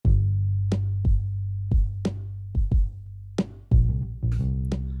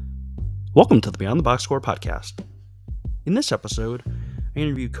Welcome to the Beyond the Box Score podcast. In this episode, I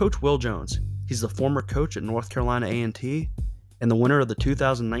interview Coach Will Jones. He's the former coach at North Carolina A&T and the winner of the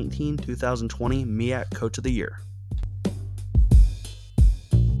 2019-2020 MEAC Coach of the Year.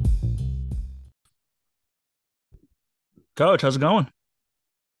 Coach, how's it going?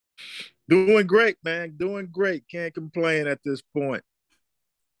 Doing great, man. Doing great. Can't complain at this point.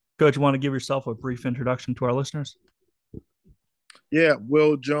 Coach, you want to give yourself a brief introduction to our listeners? Yeah,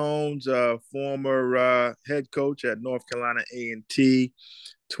 Will Jones, former head coach at North Carolina A&T,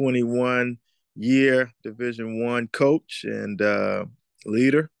 21-year Division I coach and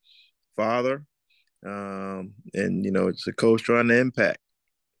leader, father, and it's a coach trying to impact.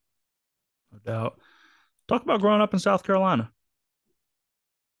 No doubt. Talk about growing up in South Carolina.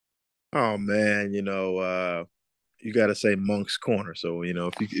 Oh man, you got to say Moncks Corner. So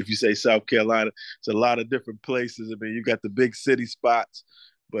if you say South Carolina, it's a lot of different places. I mean, you got the big city spots,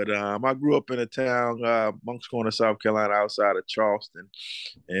 but I grew up in a town, Moncks Corner, South Carolina, outside of Charleston,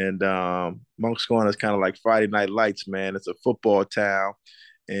 and Moncks Corner is kind of like Friday Night Lights, man. It's a football town,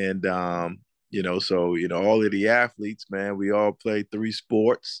 and all of the athletes, man, we all play three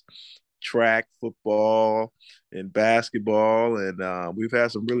sports: track, football, and basketball, and we've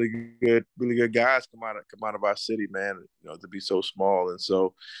had some really good guys come out of our city, man. To be so small, and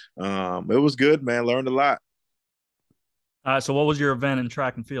so it was good, man. Learned a lot. So what was your event in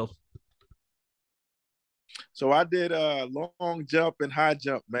track and field? So I did long jump and high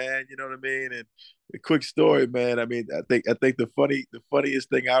jump, man. You know what I mean? And a quick story, man. I mean, I think the funniest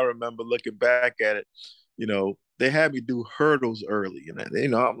thing I remember looking back at it, they had me do hurdles early, and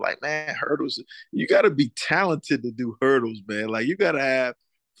I'm like, man, hurdles. You got to be talented to do hurdles, man. Like you got to have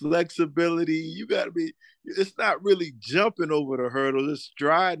flexibility. You got to be. It's not really jumping over the hurdles; it's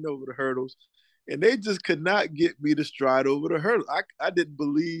striding over the hurdles. And they just could not get me to stride over the hurdle. I didn't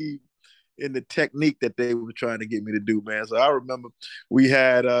believe in the technique that they were trying to get me to do, man. So I remember we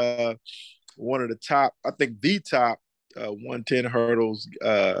had one of the top, I think the top 110 hurdles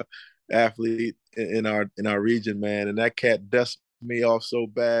athlete in our region, man. And that cat dusted me off so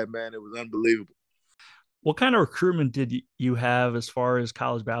bad, man. It was unbelievable. What kind of recruitment did you have as far as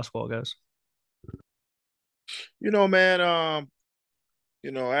college basketball goes? Man, a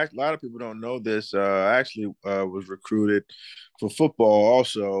lot of people don't know this. I actually was recruited for football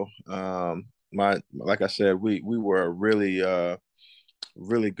also. Like I said, we were a really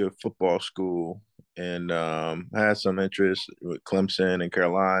good football school, and had some interest with Clemson and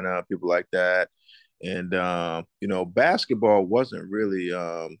Carolina, people like that. And basketball wasn't really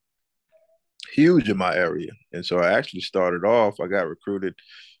huge in my area, and so I actually started off. I got recruited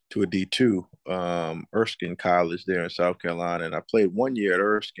to a D2, Erskine College there in South Carolina, and I played 1 year at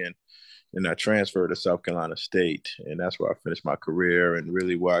Erskine, and I transferred to South Carolina State, and that's where I finished my career and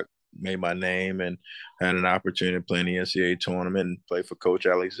really where I made my name and had an opportunity to play in the NCAA tournament and play for Coach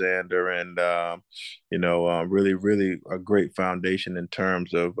Alexander, and really, really a great foundation in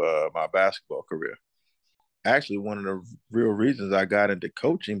terms of my basketball career. Actually, one of the real reasons I got into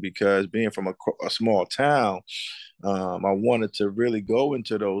coaching, because being from a small town, I wanted to really go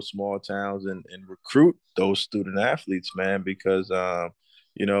into those small towns and recruit those student athletes, man, because to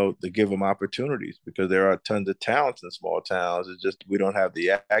give them opportunities, because there are tons of talents in small towns. It's just we don't have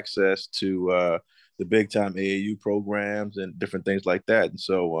the access to the big time AAU programs and different things like that. And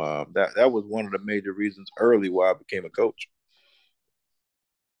so that was one of the major reasons early why I became a coach.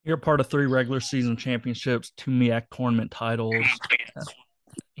 You're part of 3 regular season championships, 2 MEAC tournament titles,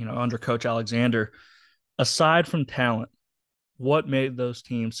 under Coach Alexander. Aside from talent, what made those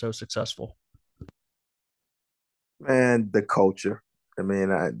teams so successful? Man, the culture. I mean,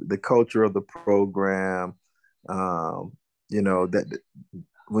 the culture of the program. That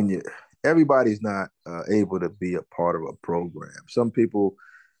when you everybody's not able to be a part of a program. Some people,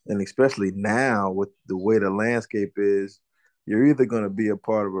 and especially now with the way the landscape is, you're either going to be a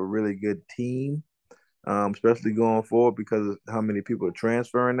part of a really good team, especially going forward because of how many people are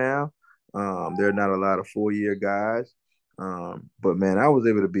transferring now. There are not a lot of 4 year guys. But man, I was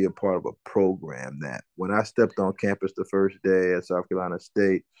able to be a part of a program that when I stepped on campus the first day at South Carolina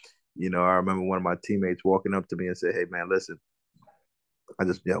State, I remember one of my teammates walking up to me and said, "Hey man, listen,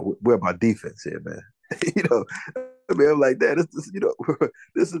 we're about defense here, man." you know, I mean, I'm like that.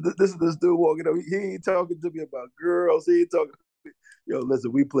 This is this dude walking up. He ain't talking to me about girls. He ain't talking.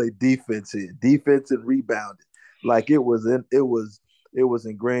 Listen, we play defense here, defense and rebounding. Like it was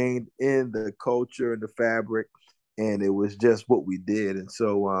ingrained in the culture and the fabric, and it was just what we did. And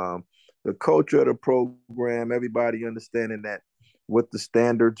so the culture of the program, everybody understanding that what the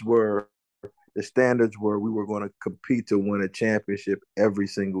standards were, the standards were we were going to compete to win a championship every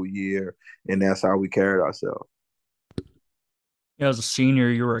single year, and that's how we carried ourselves. As a senior,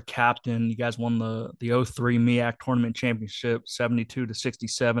 you were a captain. You guys won the '03 MEAC tournament championship,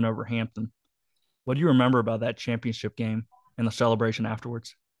 72-67 over Hampton. What do you remember about that championship game and the celebration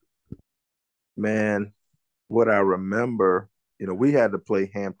afterwards? Man, what I remember, we had to play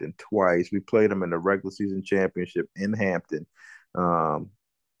Hampton twice. We played them in the regular season championship in Hampton. Um,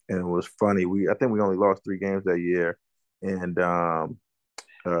 and it was funny. I think we only lost 3 games that year, and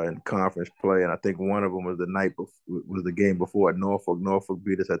in conference play. And I think one of them was the game before at Norfolk. Norfolk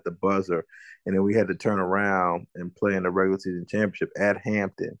beat us at the buzzer, and then we had to turn around and play in the regular season championship at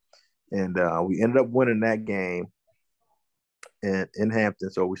Hampton, and we ended up winning that game in Hampton.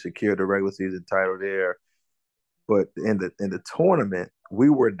 So we secured the regular season title there. But in the tournament, we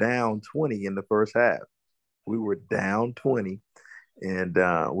were down 20 in the first half. We were down 20, and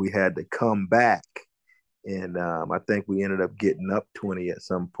we had to come back. And I think we ended up getting up 20 at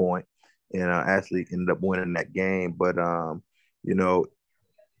some point, and actually ended up winning that game. But you know,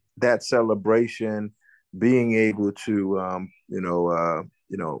 that celebration, being able to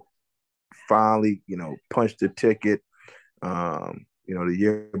finally punch the ticket. The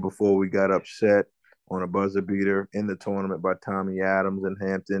year before we got upset on a buzzer beater in the tournament by Tommy Adams in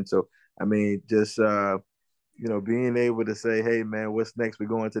Hampton. So I mean, just being able to say, "Hey, man, what's next? We're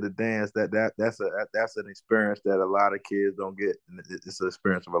going to the dance." That's an experience that a lot of kids don't get. It's an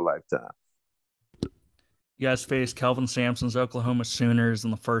experience of a lifetime. You guys faced Kelvin Sampson's Oklahoma Sooners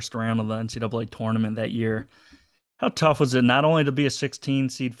in the first round of the NCAA tournament that year. How tough was it not only to be a 16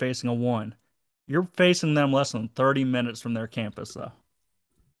 seed facing a one? You're facing them less than 30 minutes from their campus, though.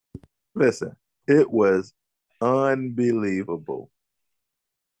 Listen, it was unbelievable.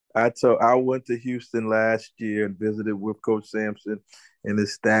 I went to Houston last year and visited with Coach Sampson and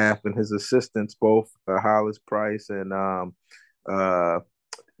his staff and his assistants, both Hollis Price and uh,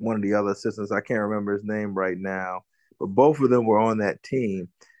 one of the other assistants. I can't remember his name right now, but both of them were on that team,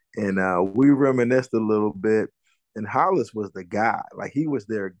 and we reminisced a little bit. And Hollis was the guy, like he was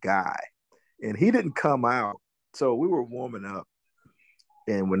their guy, and he didn't come out. So we were warming up,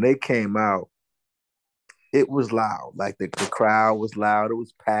 and when they came out, it was loud. Like the crowd was loud. It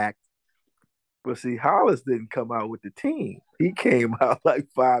was packed. But see, Hollis didn't come out with the team. He came out like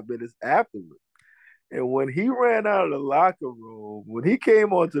 5 minutes afterwards. And when he ran out of the locker room, when he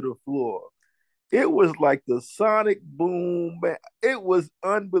came onto the floor, it was like the sonic boom. Man. It was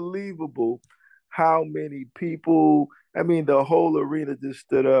unbelievable how many people. I mean, the whole arena just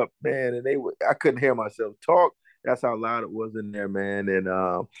stood up, man, and I couldn't hear myself talk. That's how loud it was in there, man. And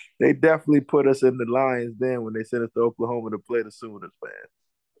they definitely put us in the Lions then when they sent us to Oklahoma to play the Sooners,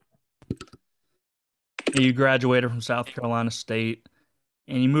 man. You graduated from South Carolina State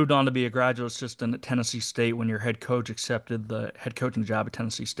and you moved on to be a graduate assistant at Tennessee State when your head coach accepted the head coaching job at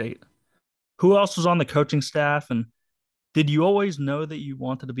Tennessee State. Who else was on the coaching staff, and did you always know that you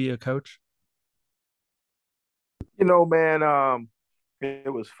wanted to be a coach? Man,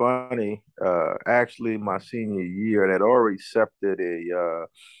 it was funny. Actually, my senior year, I'd already accepted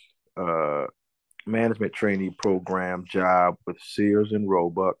a management trainee program job with Sears and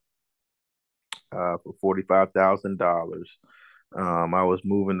Roebuck for $45,000. I was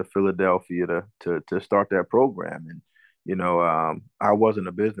moving to Philadelphia to start that program, and I wasn't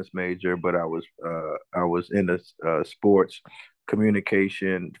a business major, but I was in the sports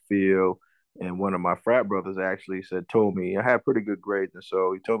communication field. And one of my frat brothers actually told me I had pretty good grades, and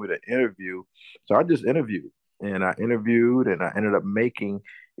so he told me to interview. So I just interviewed, and I interviewed, and I ended up making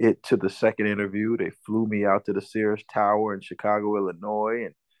it to the second interview. They flew me out to the Sears Tower in Chicago, Illinois,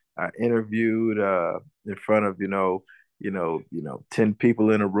 and I interviewed in front of 10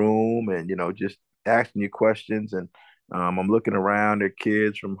 people in a room, and just asking you questions. And I'm looking around at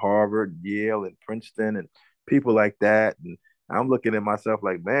kids from Harvard, Yale, and Princeton, and people like that. And I'm looking at myself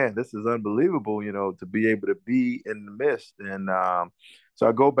like, man, this is unbelievable, to be able to be in the midst. And so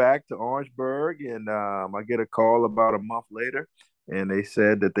I go back to Orangeburg, and I get a call about a month later, and they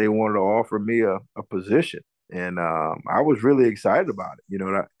said that they wanted to offer me a position. And I was really excited about it,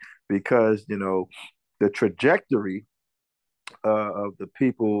 because, the trajectory of the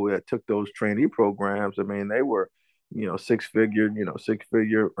people that took those trainee programs. I mean, they were, six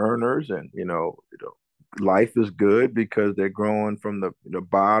figure earners, and life is good because they're growing from the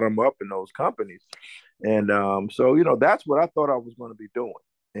bottom up in those companies. And so that's what I thought I was going to be doing.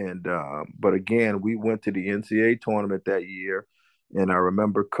 And but again, we went to the NCAA tournament that year, and I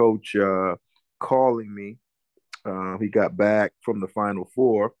remember Coach calling me. He got back from the Final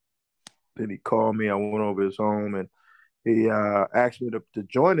Four. Then he called me. I went over his home, and he asked me to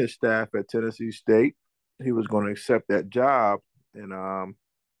join his staff at Tennessee State. He was going to accept that job, and I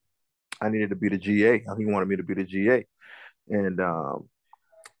needed to be the GA. He wanted me to be the GA, and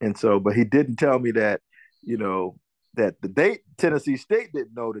but he didn't tell me that, you know, that the date Tennessee State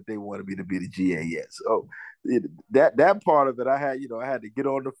didn't know that they wanted me to be the GA yet. So that part of it, I had to get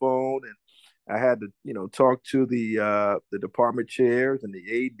on the phone and I had to, talk to the department chairs and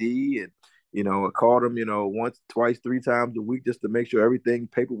the AD, and I called them, once, twice, three times a week just to make sure everything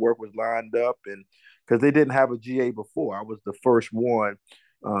paperwork was lined up, and because they didn't have a GA before, I was the first one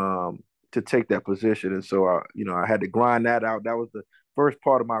um, to take that position, and so I had to grind that out. That was the first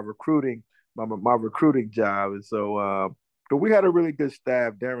part of my recruiting, my recruiting job, and so but we had a really good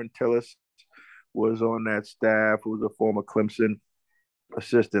staff. Darren Tillis was on that staff, who was a former Clemson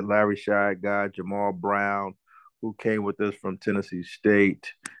assistant, Larry Shy guy, Jamal Brown, who came with us from Tennessee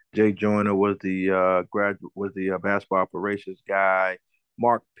State. Jay Joyner was the basketball operations guy.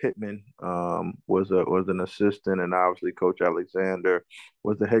 Mark Pittman was an assistant, and obviously Coach Alexander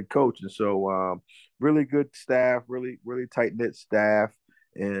was the head coach. And so, really good staff, really tight knit staff.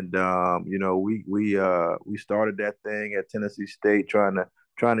 And we started that thing at Tennessee State, trying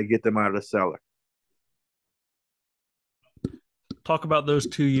to get them out of the cellar. Talk about those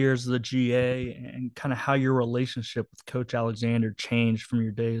 2 years of the GA and kind of how your relationship with Coach Alexander changed from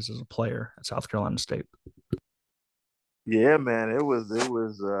your days as a player at South Carolina State. Yeah, man, it was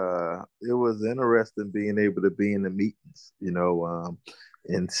interesting being able to be in the meetings,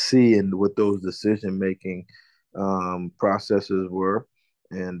 and seeing what those decision making processes were,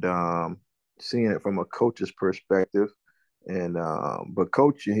 and seeing it from a coach's perspective. And but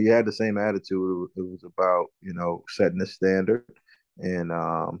coach, he had the same attitude. It was about setting the standard, and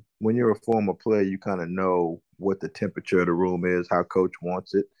when you're a former player, you kind of know what the temperature of the room is, how coach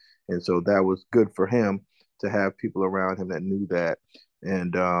wants it, and so that was good for him to have people around him that knew that.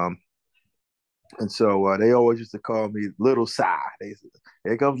 And so they always used to call me Little Cy. They said,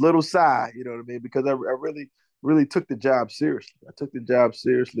 "Here comes Little Cy," you know what I mean? Because I really took the job seriously. I took the job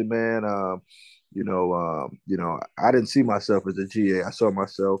seriously, man. I didn't see myself as a GA. I saw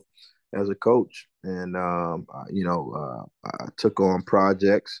myself as a coach, and I took on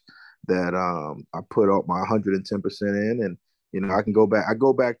projects that I put out my 110% in, and I can go back. I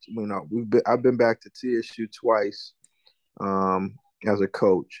go back to, I've been back to TSU twice as a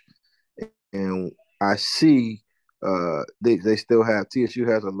coach, and I see they still have, TSU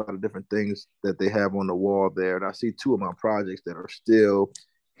has a lot of different things that they have on the wall there, and I see two of my projects that are still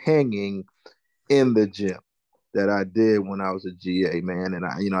hanging in the gym that I did when I was a GA, man. And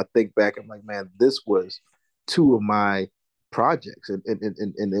I think back, I'm like, man, this was two of my projects, and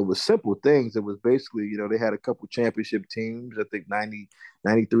it was simple things. It was basically, they had a couple championship teams, I think 90,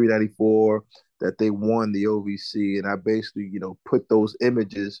 93, 94, that they won the OVC, and I basically, um, put those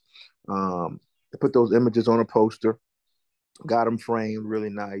images on a poster, got them framed really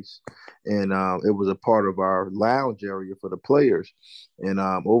nice, and it was a part of our lounge area for the players. And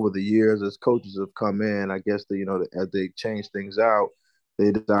over the years, as coaches have come in, I guess as they changed things out,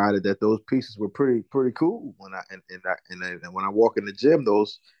 they decided that those pieces were pretty cool. And when I walk in the gym,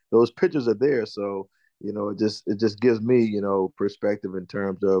 those pictures are there. So it just gives me perspective in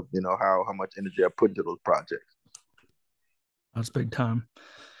terms of how much energy I put into those projects. That's big time.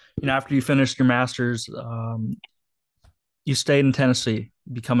 After you finished your master's, you stayed in Tennessee,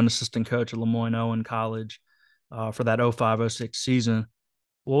 become an assistant coach at Lemoyne Owen College for that 05-06 season.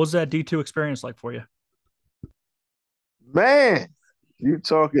 What was that D2 experience like for you? Man, you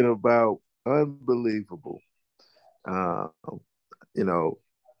talking about unbelievable. Uh, you know,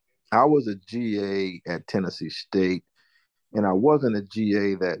 I was a GA at Tennessee State, and I wasn't a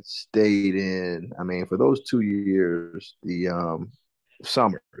GA that stayed in. I mean, for those 2 years, the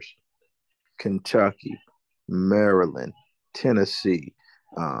summers, Kentucky, Maryland, Tennessee,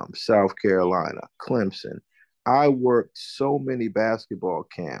 South Carolina, Clemson. I worked so many basketball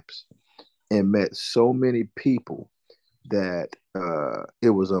camps and met so many people that it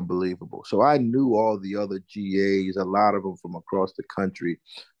was unbelievable. So I knew all the other GAs, a lot of them from across the country.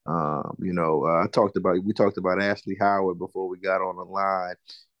 We talked about Ashley Howard before we got on the line,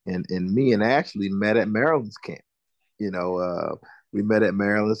 and me and Ashley met at Maryland's camp. You know, we met at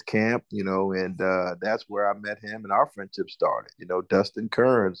Maryland's camp, and that's where I met him, and our friendship started. Dustin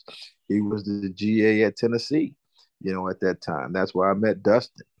Kearns, he was the GA at Tennessee, at that time. That's where I met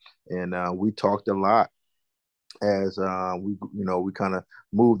Dustin, and we talked a lot as we kind of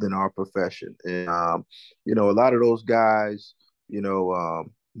moved in our profession. And a lot of those guys,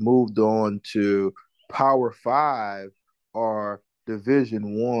 moved on to Power Five or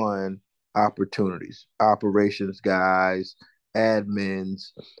Division One opportunities, operations guys,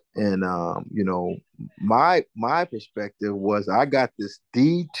 admins, and my perspective was I got this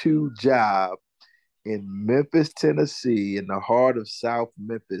D2 job in Memphis, Tennessee, in the heart of South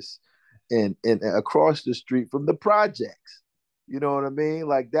Memphis, and across the street from the projects. You know what I mean?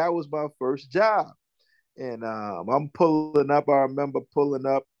 Like that was my first job. And I'm pulling up. I remember pulling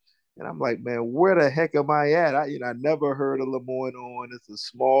up, and I'm like, man, where the heck am I at? I never heard of LeMoyne. It's a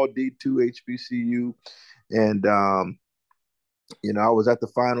small D2 HBCU, and I was at the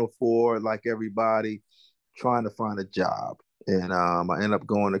Final Four like everybody, trying to find a job. And I ended up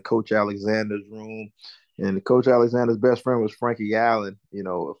going to Coach Alexander's room. And Coach Alexander's best friend was Frankie Allen,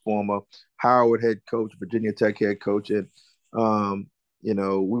 a former Howard head coach, Virginia Tech head coach. And,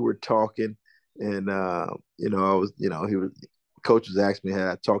 we were talking. And, I was, coach was asking me, had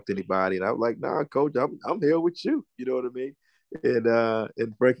I talked to anybody? And I was like, nah, coach, I'm here with you. You know what I mean?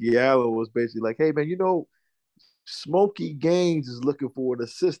 And Frankie Allen was basically like, hey, man, Smokey Gaines is looking for an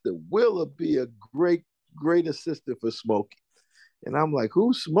assistant. Will it be a great assistant for Smokey? And I'm like,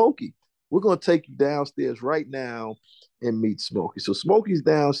 who's Smokey? We're going to take you downstairs right now and meet Smokey. So Smokey's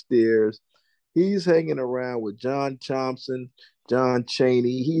downstairs. He's hanging around with John Thompson, John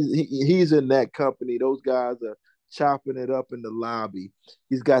Chaney. He's in that company. Those guys are chopping it up in the lobby.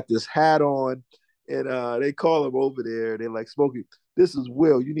 He's got this hat on, and they call him over there. They're like, Smokey, this is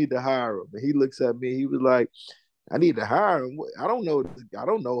Will. You need to hire him. And he looks at me. He was like, I need to hire him. I don't know. I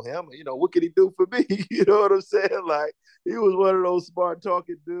don't know him. What can he do for me? You know what I'm saying? Like he was one of those smart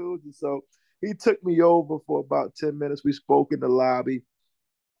talking dudes. And so he took me over for about 10 minutes. We spoke in the lobby.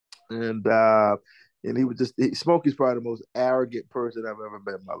 And he was Smokey's probably the most arrogant person I've ever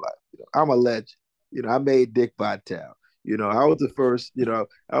met in my life. I'm a legend. I made Dick Vitale. I was the first,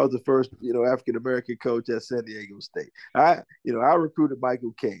 African American coach at San Diego State. I recruited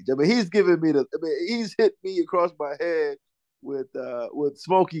Michael Cage. I mean, he's hit me across my head with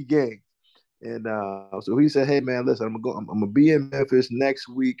Smokey Gaines. And so he said, "Hey man, listen, I'm gonna be in Memphis next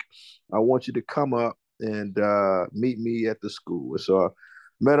week. I want you to come up and meet me at the school." So I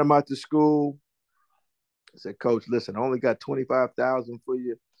met him at the school. I said, Coach, listen, I only got 25,000 for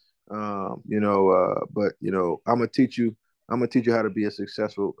you. But I'm gonna teach you. I'm gonna teach you how to be a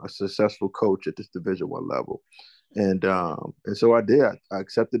successful coach at this Division I level. And so I did. I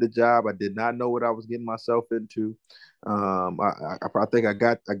accepted the job. I did not know what I was getting myself into. I think I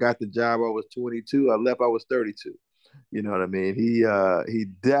got the job. I was 22. I left. I was 32. You know what I mean? He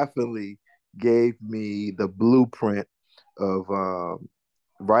definitely gave me the blueprint of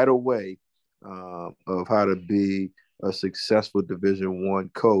right away of how to be a successful Division I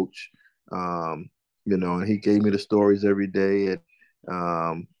coach. And he gave me the stories every day.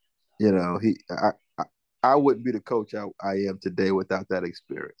 And you know, he I wouldn't be the coach I am today without that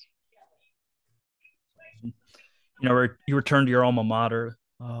experience. You returned to your alma mater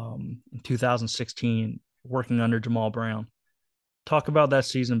in 2016, working under Jamal Brown. Talk about that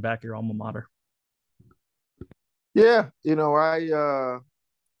season back at your alma mater. Yeah,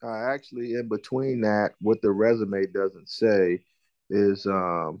 I actually, in between that, what the resume doesn't say is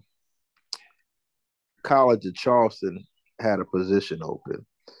College of Charleston had a position open,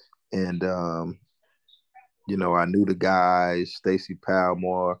 and I knew the guys. Stacy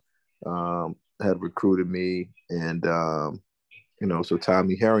Palmore had recruited me, and so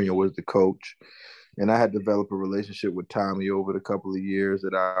Tommy Herrion was the coach, and I had developed a relationship with Tommy over the couple of years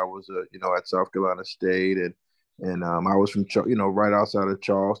that I was, at South Carolina State, and I was from, right outside of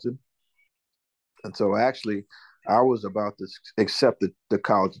Charleston, and so actually. I was about to accept the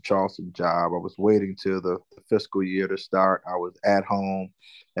College of Charleston job. I was waiting till the fiscal year to start. I was at home,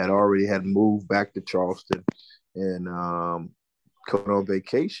 had moved back to Charleston, and going on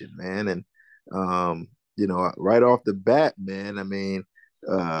vacation, man. And right off the bat, man. I mean,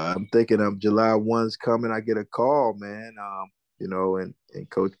 I'm thinking of July 1's coming. I get a call, man. And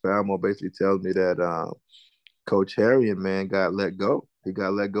Coach Palmore basically tells me that Coach Herrion, man, got let go. He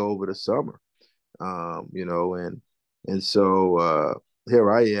got let go over the summer. And so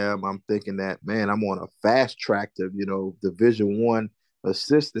here I am. I'm thinking that, man, I'm on a fast track to Division I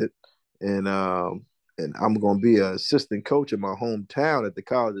assistant, and I'm going to be an assistant coach in my hometown at the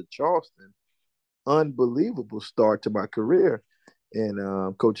College of Charleston. Unbelievable start to my career,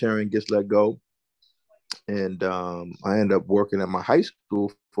 and Coach Herring gets let go, and I end up working at my high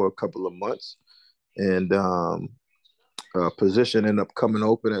school for a couple of months, and position ended up coming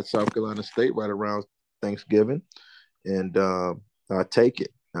open at South Carolina State right around Thanksgiving, and I take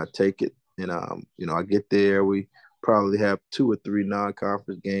it. And I get there. We probably have 2 or 3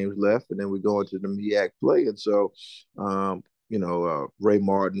 non-conference games left, and then we go into the MEAC play. And so, Ray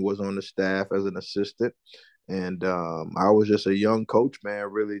Martin was on the staff as an assistant. And I was just a young coach,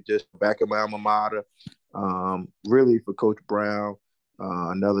 man, really just back in my alma mater, really for Coach Brown,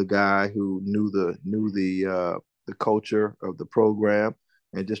 another guy who knew the culture of the program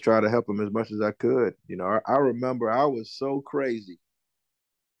and just try to help him as much as I could. I remember I was so crazy.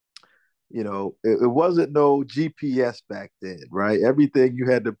 It wasn't no GPS back then, right? Everything you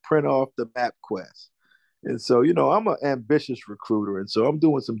had to print off the MapQuest. And so, I'm an ambitious recruiter. And so I'm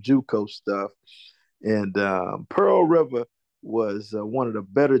doing some JUCO stuff. And Pearl River was one of the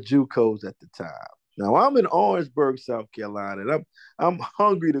better JUCOs at the time. Now I'm in Orangeburg, South Carolina, and I'm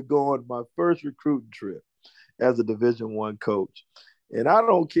hungry to go on my first recruiting trip as a Division I coach. And I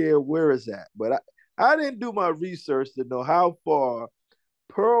don't care where it's at, but I didn't do my research to know how far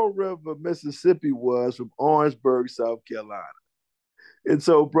Pearl River, Mississippi was from Orangeburg, South Carolina. And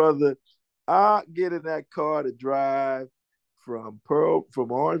so, brother, I get in that car to drive from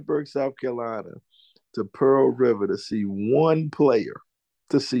Orangeburg, South Carolina to Pearl River to see one player,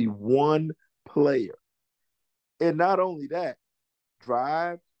 And not only that,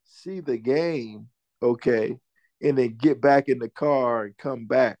 drive, see the game, okay, and then get back in the car and come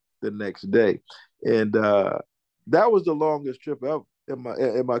back the next day. And that was the longest trip ever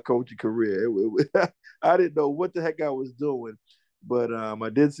in my coaching career. I didn't know what the heck I was doing, but I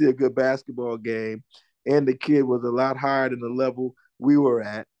did see a good basketball game, and the kid was a lot higher than the level we were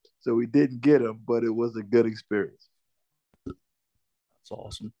at, so we didn't get him, but it was a good experience. That's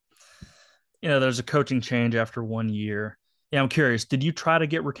awesome. There's a coaching change after 1 year. Yeah, I'm curious. Did you try to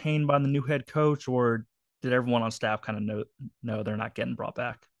get retained by the new head coach, or did everyone on staff kind of know they're not getting brought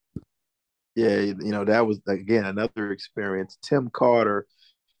back? Yeah, that was, again, another experience. Tim Carter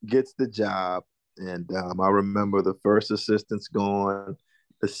gets the job, and I remember the first assistant's gone,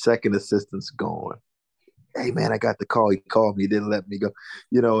 the second assistant's gone. Hey, man, I got the call. He called me. He didn't let me go,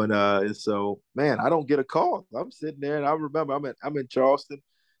 and so, man, I don't get a call. I'm sitting there, and I remember I'm in Charleston,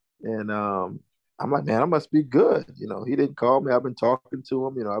 and I'm like, man, I must be good. He didn't call me. I've been talking to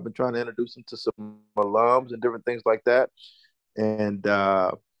him. I've been trying to introduce him to some alums and different things like that. And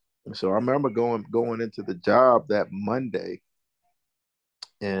so I remember going into the job that Monday,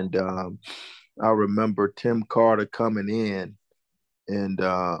 and I remember Tim Carter coming in, and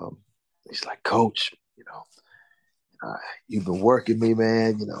he's like, Coach, you've been working me,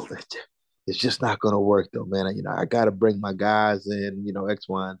 man. It's just not going to work though, man. I got to bring my guys in, X,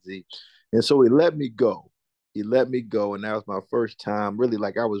 Y, and Z. And so he let me go. And that was my first time. Really,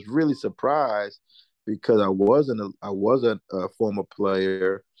 like, I was really surprised because I wasn't a former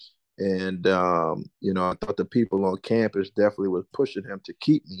player, and I thought the people on campus definitely was pushing him to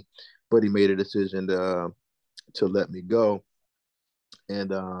keep me, but he made a decision to let me go.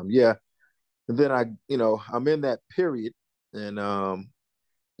 And yeah, and then I'm in that period, and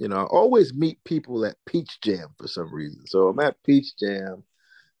I always meet people at Peach Jam for some reason. So I'm at Peach Jam,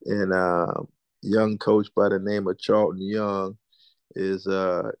 and young coach by the name of Charlton Young is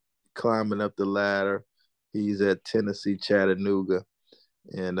climbing up the ladder. He's at Tennessee Chattanooga,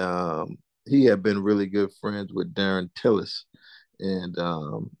 and he had been really good friends with Darren Tillis. And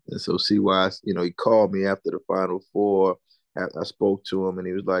so CY, he called me after the Final Four. I spoke to him, and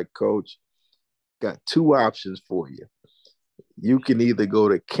he was like, Coach, got two options for you. You can either go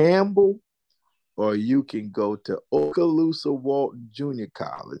to Campbell or you can go to Okaloosa Walton Junior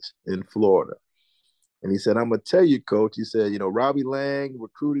College in Florida. And he said, I'm going to tell you, Coach. He said, Robbie Lang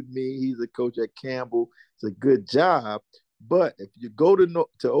recruited me. He's a coach at Campbell. It's a good job. But if you go to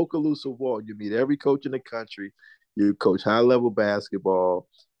Okaloosa Walton, you meet every coach in the country. You coach high-level basketball.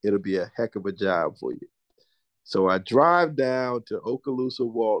 It'll be a heck of a job for you. So I drive down to Okaloosa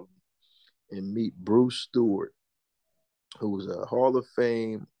Walton and meet Bruce Stewart, who was a Hall of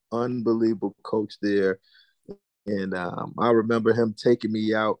Fame, unbelievable coach there. And I remember him taking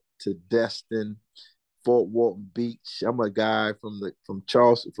me out to Destin, Fort Walton Beach. I'm a guy from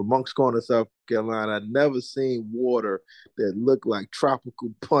Charleston, from Moncks Corner, South Carolina. I'd never seen water that looked like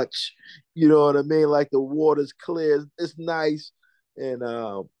tropical punch. You know what I mean? Like the water's clear. It's nice. And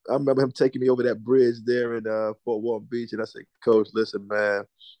I remember him taking me over that bridge there in Fort Walton Beach. And I said, Coach, listen, man,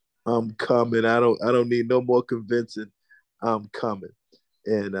 I'm coming. I don't need no more convincing. I'm coming.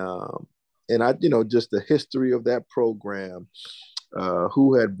 And I, just the history of that program,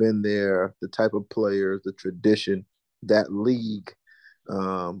 who had been there, the type of players, the tradition, that league.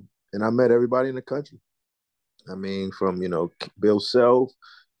 And I met everybody in the country. I mean, from, Bill Self,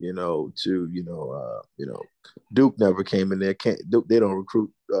 to, Duke never came in there. Duke, they don't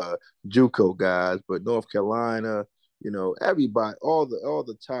recruit JUCO guys, but North Carolina, everybody, all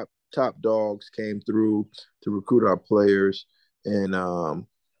the top dogs came through to recruit our players. and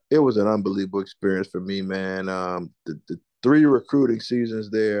it was an unbelievable experience for me, man. The three recruiting seasons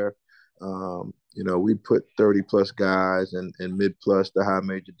there, we put 30 plus guys and mid plus the high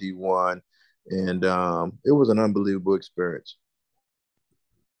major D1, and it was an unbelievable experience.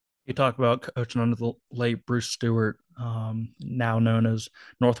 You talk about coaching under the late Bruce Stewart, now known as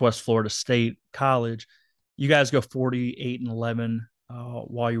Northwest Florida State College. You guys go 48-11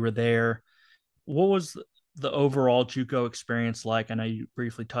 while you were there. What was the overall JUCO experience like? I know you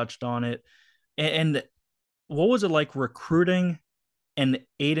briefly touched on it, and what was it like recruiting and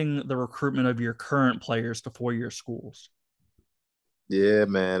aiding the recruitment of your current players to four-year schools? Yeah,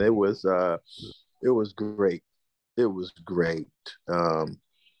 man, it was great. It was great. Um,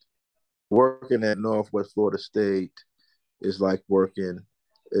 Working at Northwest Florida State is like working.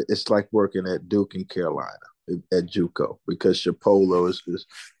 It's like working at Duke in Carolina at JUCO because Chipola is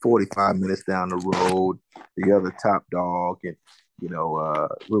 45 minutes down the road. The other top dog, and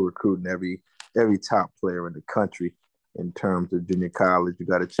we're recruiting every top player in the country in terms of junior college. You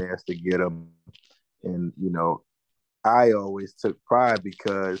got a chance to get them, and I always took pride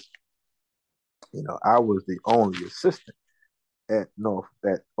because I was the only assistant at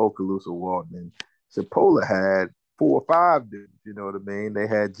Okaloosa Walton. And Chipola had 4 or 5 dudes, you know what I mean? They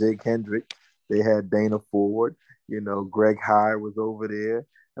had Jake Hendrick, they had Dana Ford, Greg High was over there.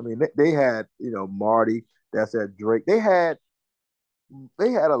 I mean, they had, Marty, that's at Drake. They had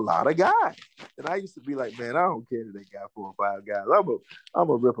a lot of guys. And I used to be like, man, I don't care that they got 4 or 5 guys. I'm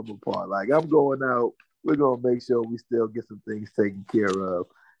a rip them apart. Like I'm going out, we're gonna make sure we still get some things taken care of.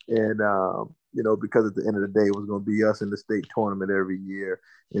 And because at the end of the day, it was gonna be us in the state tournament every year.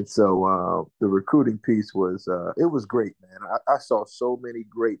 And so the recruiting piece was it was great, man. I saw so many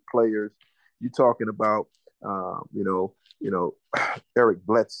great players. You talking about Eric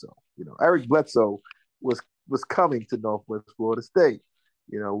Bledsoe. Eric Bledsoe was coming to Northwest Florida State.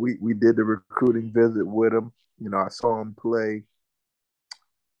 We did the recruiting visit with him. I saw him play,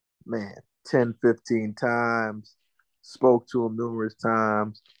 man, 10, 15 times, spoke to him numerous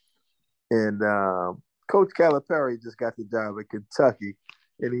times. And Coach Calipari just got the job at Kentucky,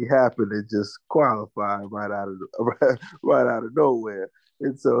 and he happened to just qualify right out of right out of nowhere.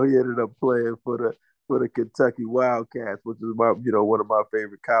 And so he ended up playing for the Kentucky Wildcats, which is one of my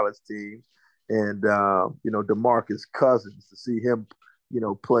favorite college teams. And DeMarcus Cousins, to see him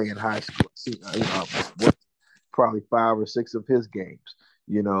play in high school, probably 5 or 6 of his games.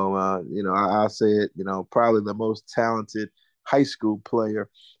 I say it. Probably the most talented high school player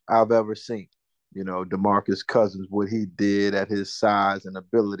I've ever seen. DeMarcus Cousins, what he did at his size and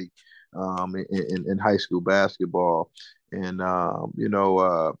ability in high school basketball, and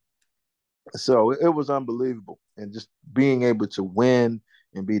so it was unbelievable, and just being able to win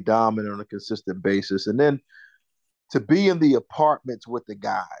and be dominant on a consistent basis, and then to be in the apartments with the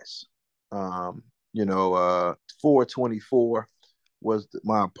guys. Um, 424 was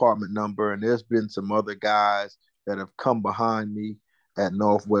my apartment number, and there's been some other guys that have come behind me at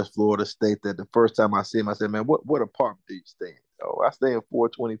Northwest Florida State that the first time I see him, I said, man, what apartment do you stay in? Oh, I stay in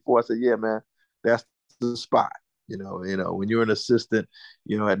 424. I said, yeah, man, that's the spot. When you're an assistant,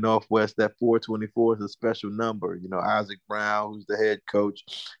 at Northwest, that 424 is a special number. Isaac Brown, who's the head coach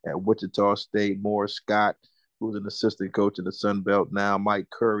at Wichita State, Morris Scott, who's an assistant coach in the Sun Belt now, Mike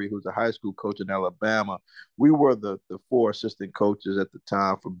Curry, who's a high school coach in Alabama. We were the 4 assistant coaches at the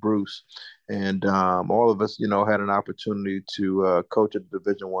time for Bruce, and all of us, had an opportunity to coach at the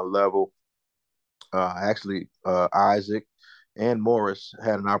Division I level. Isaac and Morris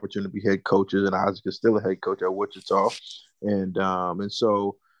had an opportunity to be head coaches, and Isaac is still a head coach at Wichita, and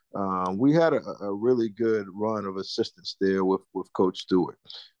so we had a really good run of assistants there with Coach Stewart.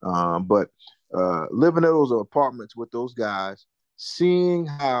 But living in those apartments with those guys, seeing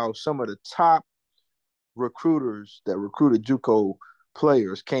how some of the top recruiters that recruited JUCO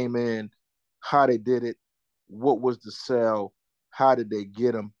players came in, how they did it, what was the sell, how did they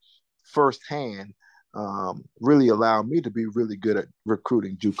get them firsthand, really allowed me to be really good at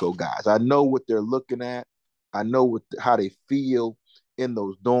recruiting JUCO guys. I know what they're looking at. I know how they feel in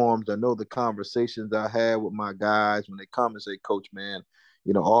those dorms. I know the conversations I had with my guys when they come and say, Coach, man,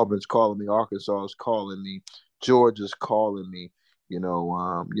 Auburn's calling me, Arkansas is calling me, Georgia's calling me.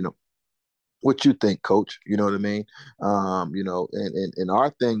 What you think, Coach? You know what I mean? And our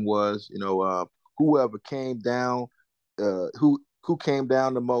thing was, whoever came down, who came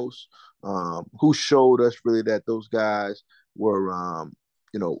down the most, who showed us really that those guys were,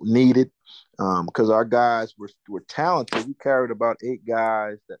 needed, because our guys were talented. We carried about 8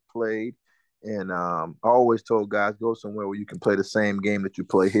 guys that played. And I always told guys, go somewhere where you can play the same game that you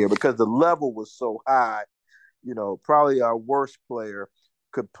play here, because the level was so high. probably our worst player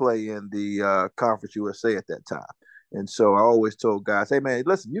could play in the Conference USA at that time. And so I always told guys, hey, man,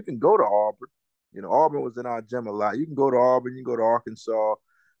 listen, you can go to Auburn. Auburn was in our gym a lot. You can go to Auburn, you can go to Arkansas,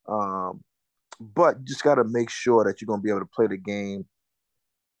 but you just got to make sure that you're going to be able to play the game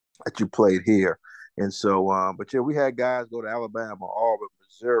that you played here. And so, but yeah, we had guys go to Alabama, Auburn,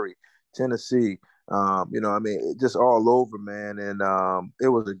 Missouri, Tennessee, just all over, man. And it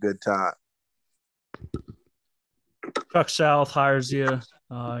was a good time. Chuck South hires you.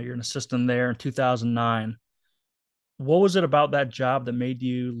 You're an assistant there in 2009. What was it about that job that made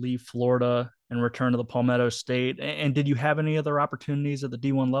you leave Florida and return to the Palmetto State? And did you have any other opportunities at the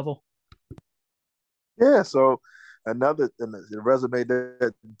D1 level? Yeah, so another the resume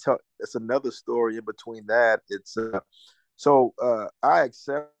it's another story in between that. I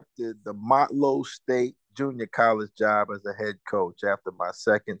accepted the Motlow State Junior College job as a head coach after my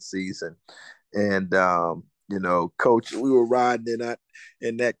second season, and coach, we were riding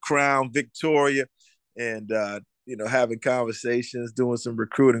in that Crown Victoria, and having conversations, doing some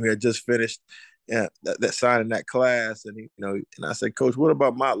recruiting. We had just finished that signing that class, and and I said, Coach, what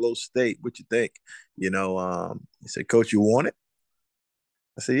about Motlow State? What you think? He said, Coach, you want it?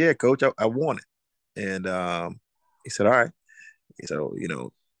 I said, yeah, Coach, I want it. And he said, all right. So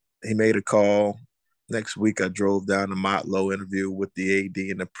he made a call. Next week, I drove down to Motlow, interview with the AD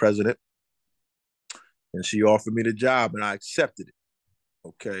and the president, and she offered me the job, and I accepted it.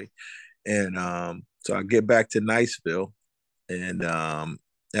 Okay, and so I get back to Niceville, and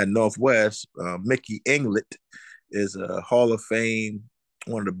at Northwest, Mickey Englert is a Hall of Fame,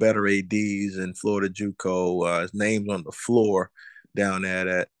 one of the better ADs in Florida JUCO. His name's on the floor down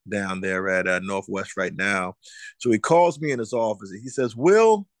there at Northwest right now. So he calls me in his office and he says,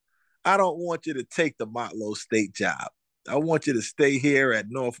 Will, I don't want you to take the Motlow State job. I want you to stay here at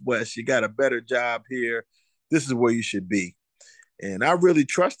Northwest. You got a better job here. This is where you should be. And I really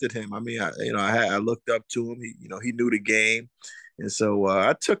trusted him. I mean, I looked up to him. He knew the game. And so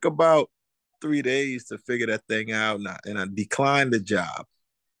I took about 3 days to figure that thing out, and I declined the job.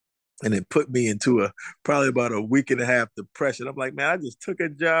 And it put me into probably about a week and a half depression. I'm like, man, I just took a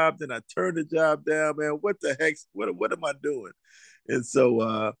job, then I turned the job down, man. What the heck? What am I doing? And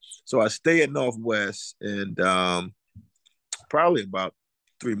so I stay at Northwest, and probably about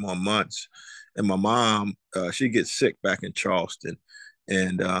 3 more months. And my mom, she gets sick back in Charleston,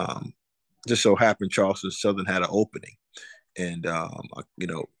 and just so happened Charleston Southern had an opening, and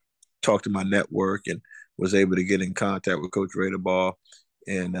talked to my network and was able to get in contact with Coach Radebaugh,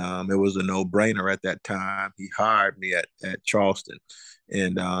 and it was a no-brainer at that time. He hired me at Charleston,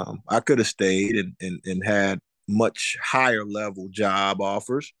 and I could have stayed and had much higher level job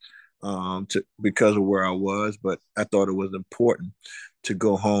offers because of where I was, but I thought it was important to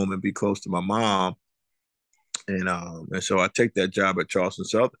go home and be close to my mom, and so I take that job at Charleston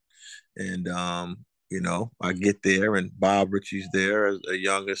Southern, and I get there, and Bob Ritchie's there as a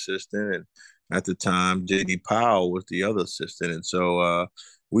young assistant, and at the time J.D. Powell was the other assistant, and so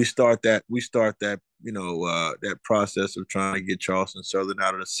we start that that process of trying to get Charleston Southern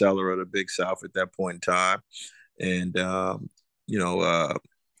out of the cellar of the Big South at that point in time, and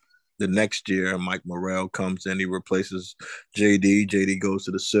the next year, Mike Morrell comes in. He replaces JD. JD goes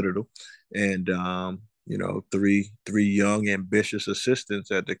to the Citadel, and three young, ambitious assistants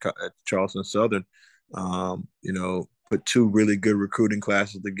at Charleston Southern. Put 2 really good recruiting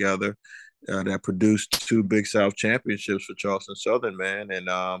classes together that produced 2 Big South championships for Charleston Southern, man, and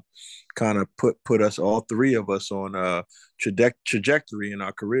kind of put us, all 3 of us, on a trajectory in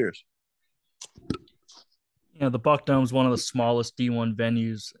our careers. The Buck Dome is one of the smallest D1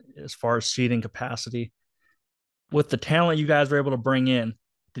 venues as far as seating capacity. With the talent you guys were able to bring in,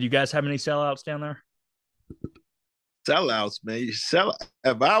 did you guys have any sellouts down there? Sellouts, man. You sell.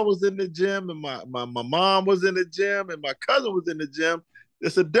 If I was in the gym and my mom was in the gym and my cousin was in the gym,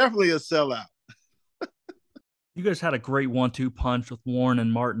 it's definitely a sellout. You guys had a great 1-2 punch with Warren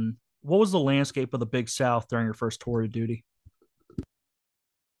and Martin. What was the landscape of the Big South during your first tour of duty?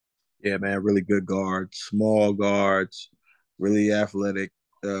 Yeah, man, really good guards, small guards, really athletic,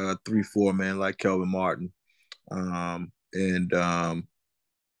 3-4 man like Kelvin Martin, and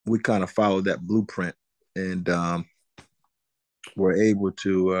we kind of followed that blueprint, and were able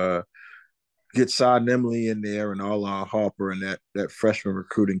to get Cy Nimley in there, and Arlon Harper, and that freshman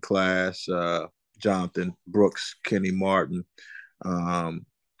recruiting class, Jonathan Brooks, Kenny Martin, and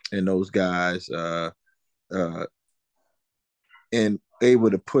those guys, and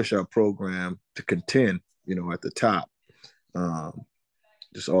able to push our program to contend, at the top.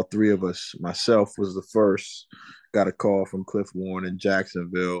 Just all 3 of us. Myself was the first, got a call from Cliff Warren in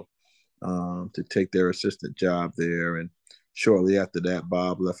Jacksonville. to take their assistant job there. And shortly after that,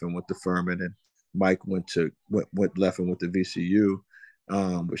 Bob left and went to Furman, and Mike went left and went to VCU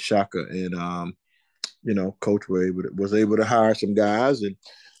with Shaka. And Coach was able to hire some guys, and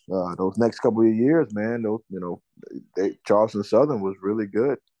those next couple of years, man, Charleston Southern was really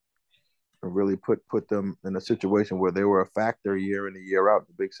good and really put them in a situation where they were a factor year in and year out in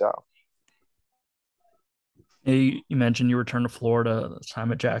the Big South. You mentioned you returned to Florida,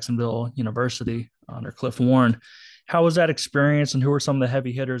 time at Jacksonville University under Cliff Warren. How was that experience, and who were some of the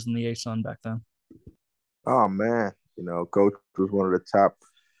heavy hitters in the ASUN back then? Oh man, Coach was one of the top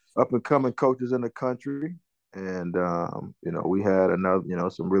up and coming coaches in the country, and we had another,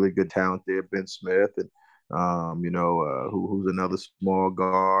 some really good talent there, Ben Smith, and who's another small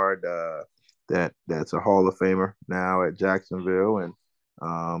guard that's a Hall of Famer now at Jacksonville, and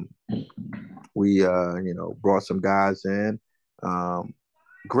we brought some guys in.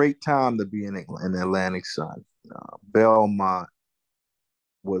 Great time to be in the Atlantic Sun. Belmont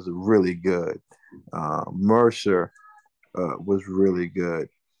was really good. Mercer was really good.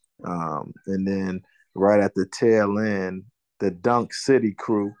 And then right at the tail end, the Dunk City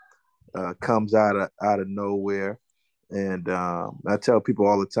crew comes out of nowhere. And I tell people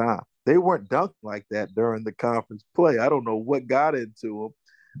all the time, they weren't dunked like that during the conference play. I don't know what got into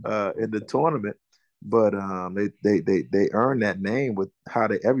them in the tournament, but they earned that name with how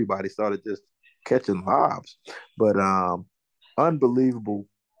everybody started just catching lobs. But unbelievable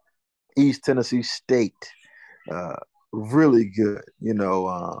East Tennessee State, really good,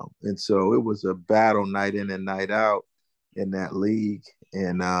 and so it was a battle night in and night out in that league,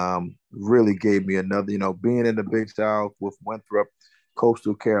 and really gave me another, being in the Big South with Winthrop,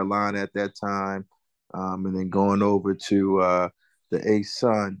 Coastal Carolina at that time, and then going over to the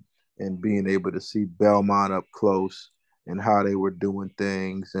ASUN and being able to see Belmont up close and how they were doing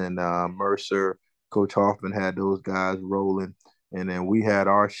things, and Mercer, Coach Hoffman had those guys rolling, and then we had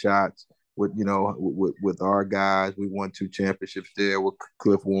our shots with our guys. We won 2 championships there with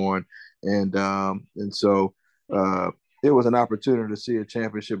Cliff Warren, and so it was an opportunity to see a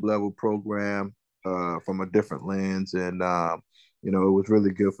championship level program from a different lens, and it was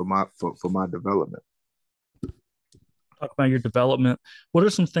really good for my development. Talk about your development. What are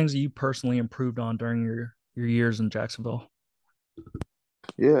some things that you personally improved on during your years in Jacksonville?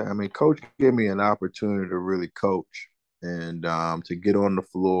 Yeah, I mean, Coach gave me an opportunity to really coach and to get on the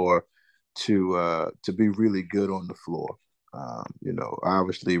floor, to be really good on the floor.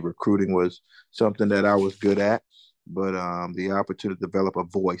 Obviously recruiting was something that I was good at, but the opportunity to develop a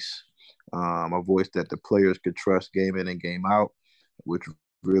voice that the players could trust game in and game out, which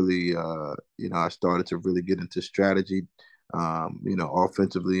really, I started to really get into strategy,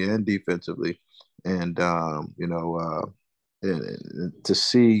 offensively and defensively, and and to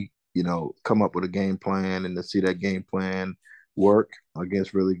see, come up with a game plan and to see that game plan work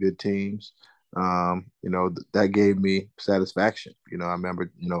against really good teams, that gave me satisfaction. I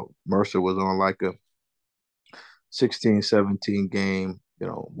remember, Mercer was on like a 16, 17 game,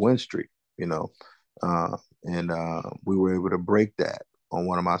 win streak, and we were able to break that on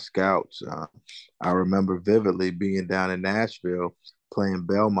one of my scouts. I remember vividly being down in Nashville playing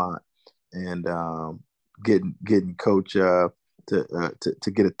Belmont and getting coach to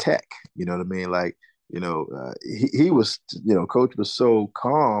get a tech. You know what I mean? Like, he was, coach was so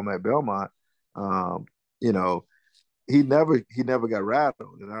calm at Belmont. You know, he never got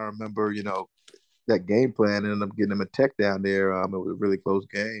rattled. And I remember, that game plan ended up getting him a tech down there. It was a really close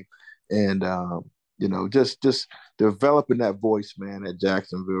game, and just developing that voice, man, at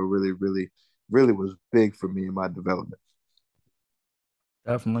Jacksonville really, really, really was big for me in my development.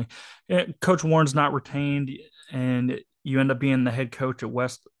 Definitely. Coach Warren's not retained, and you end up being the head coach at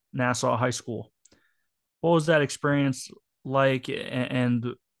West Nassau High School. What was that experience like, and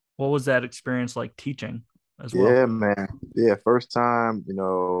what was that experience like teaching as well? Yeah, man. Yeah, first time,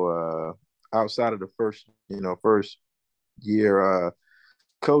 outside of the first year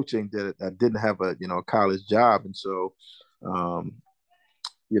coaching, that I didn't have a college job, and so um,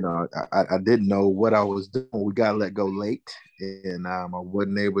 I didn't know what I was doing. We got let go late, and I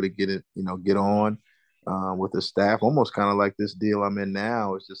wasn't able to get on with the staff. Almost kind of like this deal I'm in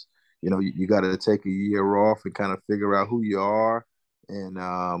now. It's just, you got to take a year off and kind of figure out who you are and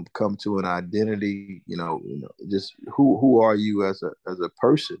come to an identity. Just who are you as a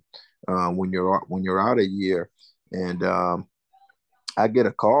person when you're out a year. And I get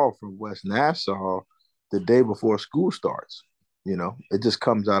a call from West Nassau the day before school starts. It just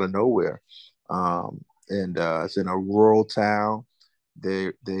comes out of nowhere, and it's in a rural town.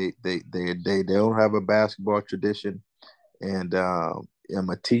 They don't have a basketball tradition, and I'm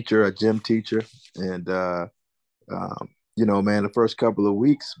a teacher, a gym teacher, and man, the first couple of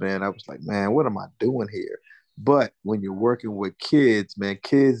weeks, man, I was like, man, what am I doing here? But when you're working with kids, man,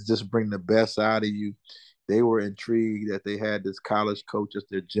 kids just bring the best out of you. They were intrigued that they had this college coach as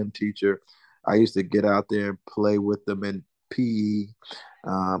their gym teacher. I used to get out there and play with them in PE.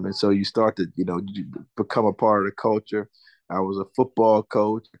 And so you start to, you become a part of the culture. I was a football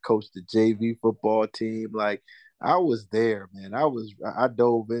coach, I coached the JV football team. Like I was there, man. I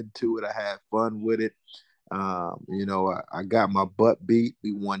dove into it. I had fun with it. I got my butt beat.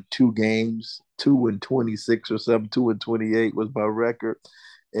 We won 2 games, 2-26 or something. 2-28 was my record.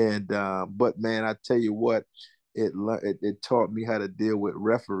 And but man, I tell you what, it taught me how to deal with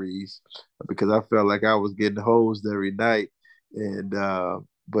referees because I felt like I was getting hosed every night. And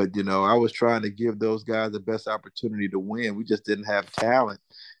but I was trying to give those guys the best opportunity to win. We just didn't have talent.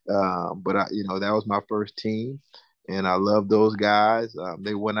 But that was my first team, and I love those guys.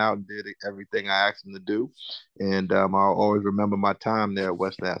 They went out and did everything I asked them to do, and I'll always remember my time there at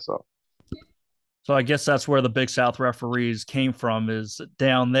West Nassau. So I guess that's where the Big South referees came from, is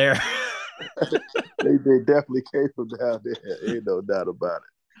down there. They definitely came from down there. Ain't no doubt about it.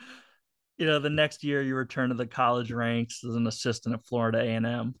 The next year you returned to the college ranks as an assistant at Florida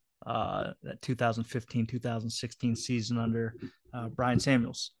A&M, that 2015-2016 season under Brian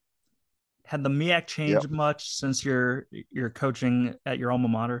Samuels. Had the MEAC changed Yep. much since you're coaching at your alma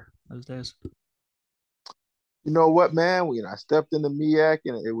mater those days? You know what, man? I stepped in the MEAC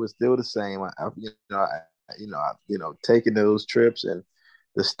and it was still the same. Taking those trips and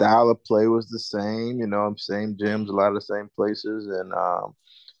the style of play was the same. Same gyms, a lot of the same places, and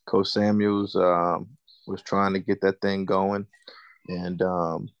Coach Samuels was trying to get that thing going, and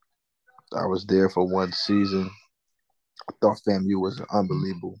I was there for one season. I thought FAMU was an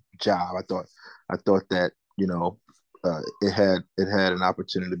unbelievable job. I thought that it had an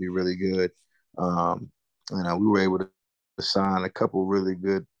opportunity to be really good. We were able to sign a couple really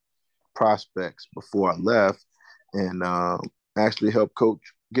good prospects before I left, and actually helped coach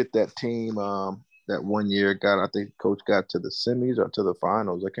get that team. That one year I think coach got to the semis or to the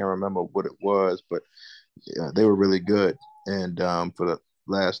finals. I can't remember what it was, but they were really good. And for the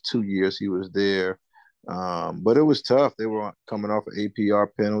last 2 years he was there. But it was tough. They were coming off of APR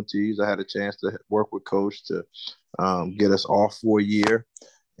penalties. I had a chance to work with coach to get us off for a year.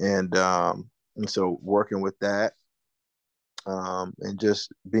 And so working with that, and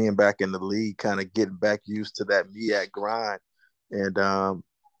just being back in the league, kind of getting back used to that MEAC grind. And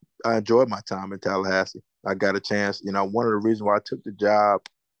I enjoyed my time in Tallahassee. I got a chance. One of the reasons why I took the job,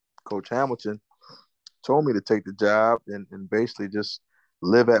 Coach Hamilton told me to take the job and basically just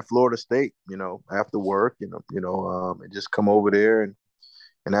live at Florida State, after work, and just come over there. And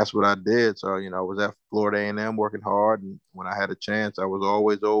that's what I did. So, I was at Florida A&M working hard. And when I had a chance, I was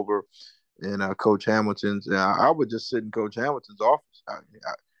always over in Coach Hamilton's. And I would just sit in Coach Hamilton's office.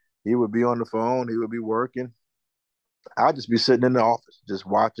 He would be on the phone. He would be working. I'd just be sitting in the office, just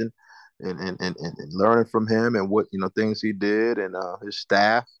watching and learning from him and what, things he did and his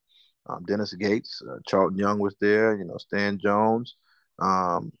staff. Dennis Gates, Charlton Young was there, Stan Jones,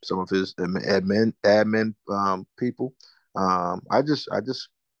 some of his admin people. I just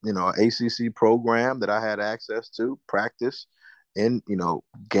ACC program that I had access to, practice, in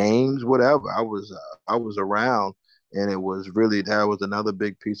games, whatever. I was around, and it was really that was another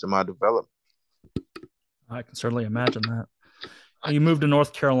big piece of my development. I can certainly imagine that. You moved to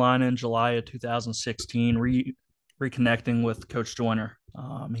North Carolina in July of 2016, reconnecting with Coach Joyner.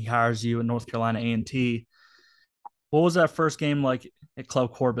 He hires you at North Carolina A&T. What was that first game like at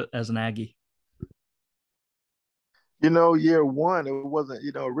Club Corbett as an Aggie? Year one, it wasn't,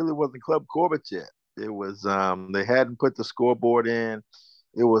 it really wasn't Club Corbett yet. It was they hadn't put the scoreboard in.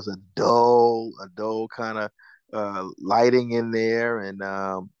 It was a dull kind of lighting in there, and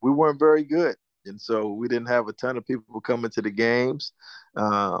we weren't very good. And so we didn't have a ton of people coming to the games,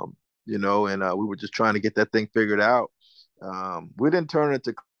 and we were just trying to get that thing figured out. We didn't turn it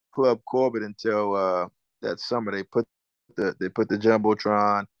to Club Corbett until that summer. They put the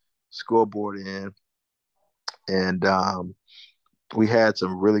jumbotron scoreboard in, and we had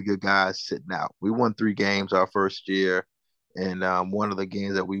some really good guys sitting out. We won 3 games our first year, and one of the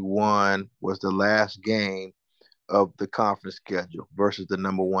games that we won was the last game of the conference schedule versus the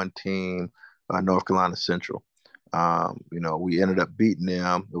number one team, North Carolina Central. We ended up beating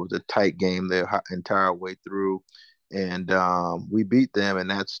them. It was a tight game the entire way through, and we beat them, and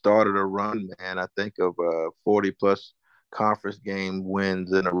that started a run, man. I think of 40 plus conference game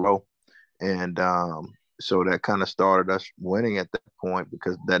wins in a row, and so that kind of started us winning at that point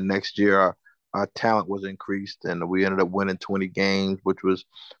because that next year our talent was increased, and we ended up winning 20 games, which was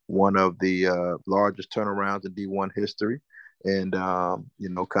one of the largest turnarounds in D1 history. And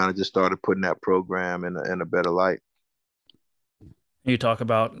kind of just started putting that program in a better light. You talk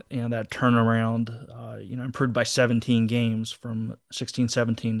about that turnaround, improved by 17 games from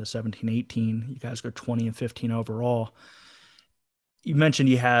 16-17 to 17-18. You guys go 20-15 overall. You mentioned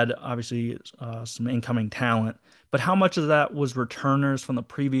you had obviously some incoming talent, but how much of that was returners from the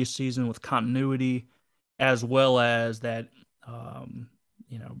previous season with continuity, as well as that um,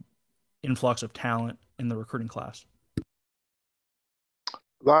 you know influx of talent in the recruiting class? A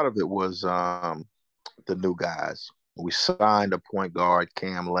lot of it was the new guys. We signed a point guard,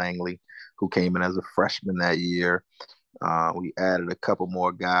 Cam Langley, who came in as a freshman that year. We added a couple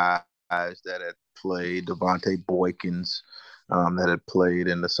more guys that had played, Devontae Boykins, that had played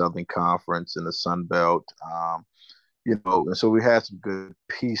in the Southern Conference in the Sun Belt. And so we had some good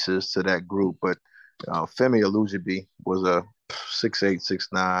pieces to that group. But Femi Alujibi was a 6'8",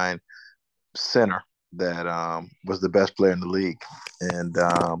 6'9" center that was the best player in the league. And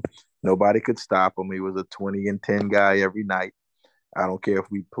nobody could stop him. He was a 20 and 10 guy every night. I don't care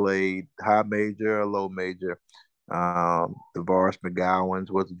if we played high major or low major. DeVaris McGowans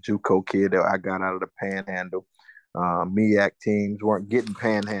was a JUCO kid that I got out of the Panhandle. MEAC teams weren't getting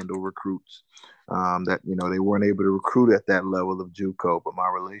Panhandle recruits. They weren't able to recruit at that level of JUCO, but my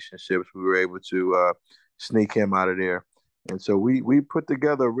relationships, we were able to sneak him out of there. And so we put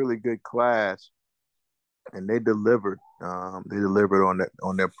together a really good class, and they delivered. They delivered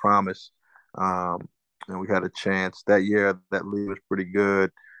on their promise. And we had a chance that year. That league was pretty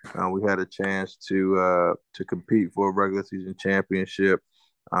good. We had a chance to compete for a regular season championship.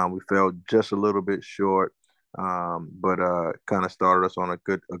 We fell just a little bit short, but kind of started us on a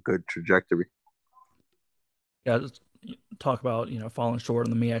good trajectory. Yeah, talk about falling short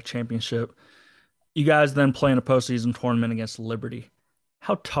in the MEAC championship. You guys then play in a postseason tournament against Liberty.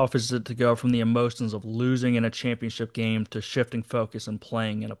 How tough is it to go from the emotions of losing in a championship game to shifting focus and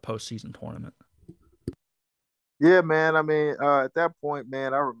playing in a postseason tournament? Yeah, man. I mean, at that point,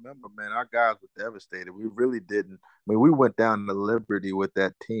 man, I remember, man, our guys were devastated. We really didn't. I mean, we went down to Liberty with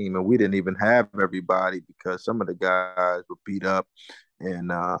that team, and we didn't even have everybody because some of the guys were beat up,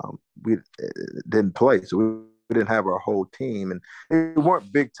 and we didn't play. So we didn't have our whole team, and they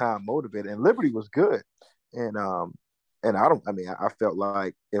weren't big time motivated. And Liberty was good, and I don't. I mean, I felt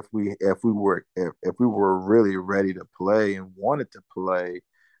like if we were really ready to play and wanted to play,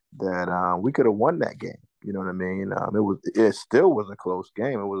 that we could have won that game. You know what I mean? It still was a close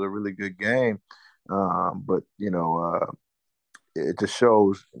game. It was a really good game, but it just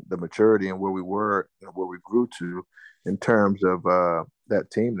shows the maturity and where we were and where we grew to in terms of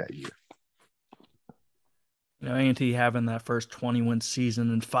that team that year. A&T having that first 20-win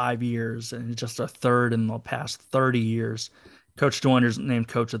season in 5 years and just a third in the past 30 years. Coach Joyner's named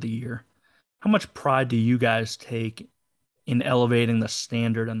Coach of the Year. How much pride do you guys take in elevating the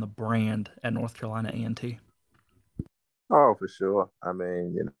standard and the brand at North Carolina A&T? Oh, for sure. I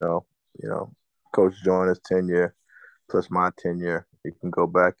mean, Coach Joyner's tenure plus my tenure, you can go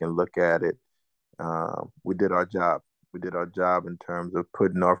back and look at it. We did our job. We did our job in terms of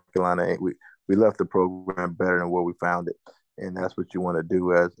putting North Carolina. We left the program better than where we found it, and that's what you want to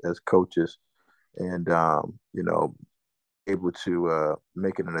do as coaches, and able to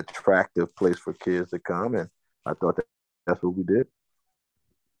make it an attractive place for kids to come. And I thought that's what we did.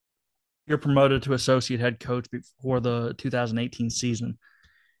 You're promoted to associate head coach before the 2018 season.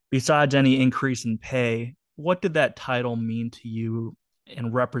 Besides any increase in pay, what did that title mean to you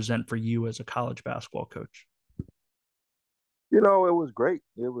and represent for you as a college basketball coach? It was great.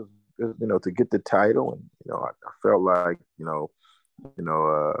 It was to get the title, and I felt like I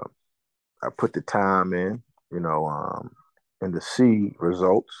put the time in, and to see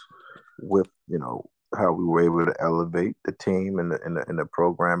results with how we were able to elevate the team and the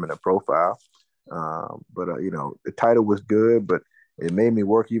program and the profile. But the title was good, but it made me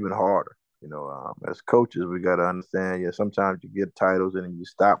work even harder. As coaches, we got to understand. Sometimes you get titles and then you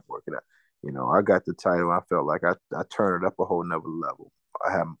stop working. I got the title. I felt like I turned it up a whole nother level.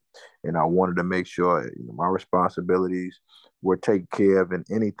 I wanted to make sure my responsibilities were taken care of, and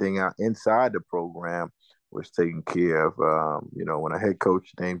anything out inside the program was taken care of. When a head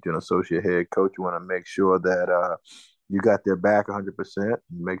coach named you an associate head coach, you want to make sure that you got their back 100%.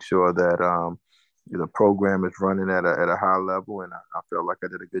 Make sure that the program is running at a high level, and I felt like I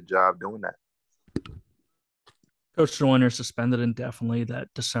did a good job doing that. Coach Joyner suspended indefinitely that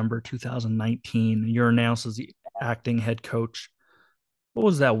December 2019. You're announced as the acting head coach. What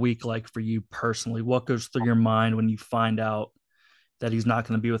was that week like for you personally? What goes through your mind when you find out that he's not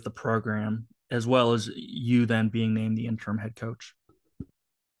going to be with the program? as well as you then being named the interim head coach?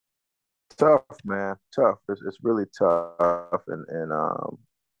 Tough, man. Tough. It's really tough, and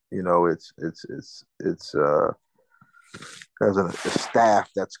it's as a staff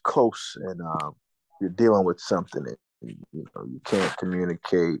that's close, and you're dealing with something that you can't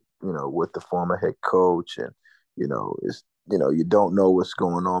communicate, with the former head coach, and it's you don't know what's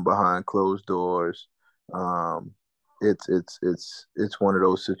going on behind closed doors. Um, it's one of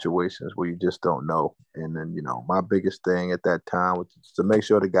those situations where you just don't know. And then my biggest thing at that time was to make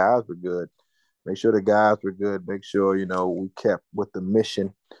sure the guys were good, make sure we kept with the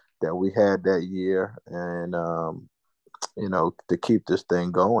mission that we had that year, and to keep this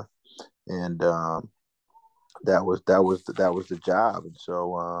thing going. And that was the job. And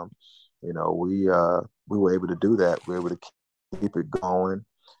so we were able to do that. We were able to keep it going,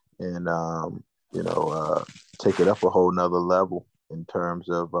 and you know take it up a whole nother level in terms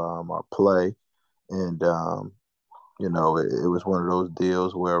of our play. And it was one of those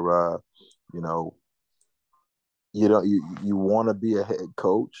deals where you know you want to be a head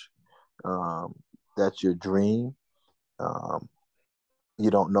coach. Um, that's your dream. Um, you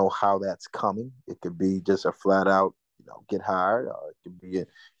don't know how that's coming. It could be just a flat out, get hired, or it could be an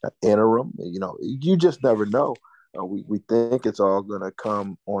interim. You just never know. We think it's all gonna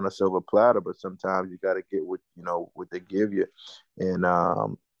come on a silver platter, but sometimes you got to get what they give you, and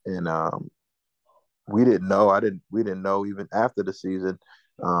we didn't know. We didn't know even after the season,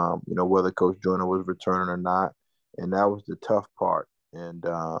 whether Coach Joyner was returning or not, and that was the tough part. And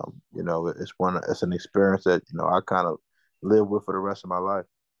it's an experience that I kind of live with for the rest of my life.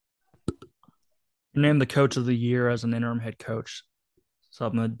 You're named the coach of the year as an interim head coach,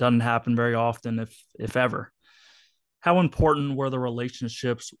 something that doesn't happen very often, if ever. How important were the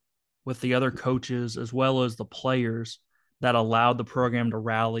relationships with the other coaches as well as the players that allowed the program to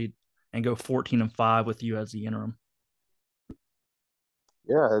rally and go 14-5 with you as the interim?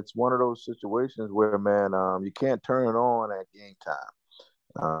 Yeah, it's one of those situations where, man, you can't turn it on at game time.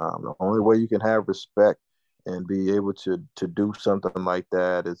 The only way you can have respect and be able to do something like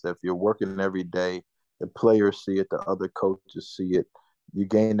that is if you're working every day, the players see it, the other coaches see it, you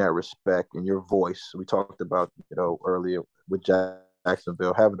gain that respect and your voice. We talked about, earlier with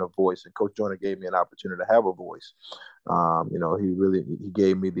Jacksonville having a voice, and Coach Joyner gave me an opportunity to have a voice. He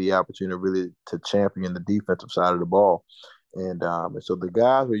gave me the opportunity really to champion the defensive side of the ball, and so the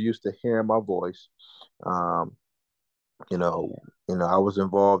guys were used to hearing my voice. Um, I was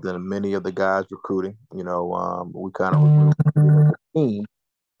involved in many of the guys recruiting. We kind of were a team.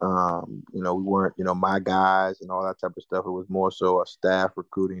 We weren't, my guys and all that type of stuff. It was more so a staff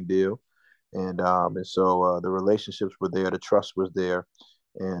recruiting deal, and so the relationships were there, the trust was there,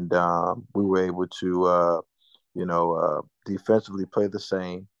 and we were able to, defensively play the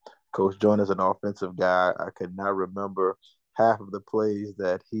same. Coach Joyner is an offensive guy. I could not remember half of the plays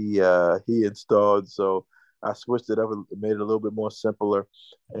that he installed, so I switched it up and made it a little bit more simpler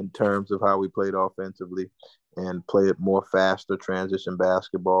in terms of how we played offensively and played more faster transition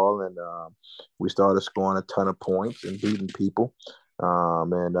basketball. And we started scoring a ton of points and beating people.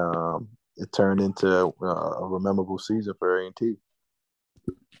 And it turned into a memorable season for A&T.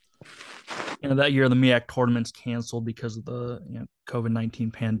 That year the MEAC tournament's canceled because of the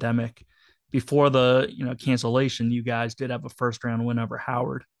COVID-19 pandemic. Before the cancellation, you guys did have a first round win over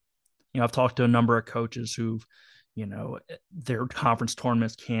Howard. I've talked to a number of coaches who've, their conference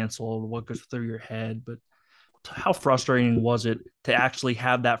tournaments canceled, what goes through your head. But how frustrating was it to actually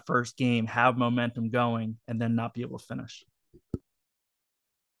have that first game, have momentum going, and then not be able to finish?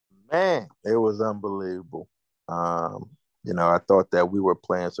 Man, it was unbelievable. I thought that we were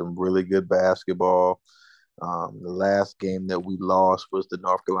playing some really good basketball. The last game that we lost was the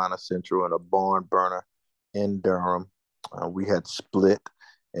North Carolina Central in a barn burner in Durham. We had split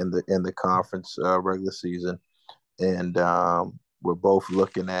in the conference regular season, and we're both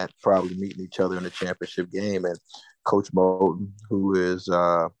looking at probably meeting each other in the championship game. And Coach Moulton, who has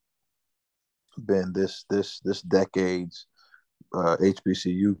been this decade's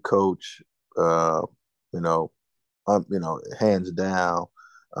HBCU coach, uh, you know, hands down.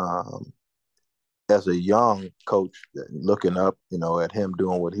 Um, as a young coach, looking up, at him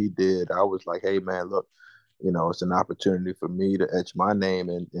doing what he did, I was like, hey man, look, it's an opportunity for me to etch my name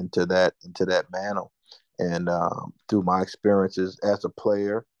into that mantle. And through my experiences as a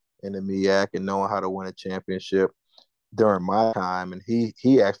player in the MEAC and knowing how to win a championship during my time, and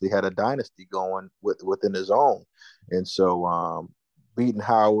he actually had a dynasty going within his own. And so beating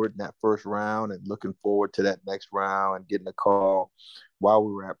Howard in that first round and looking forward to that next round and getting a call while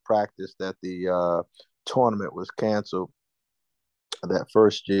we were at practice that the tournament was canceled that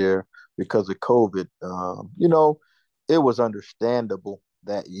first year because of COVID. It was understandable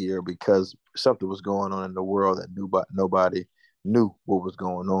that year because something was going on in the world that nobody knew what was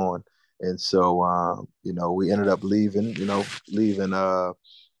going on. And so, we ended up leaving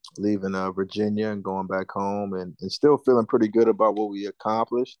Virginia and going back home and still feeling pretty good about what we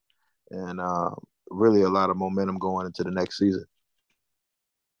accomplished and really a lot of momentum going into the next season.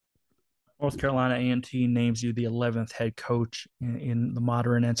 North Carolina A&T names you the 11th head coach in the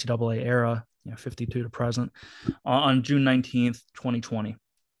modern NCAA era, 52 to present, on June 19th, 2020.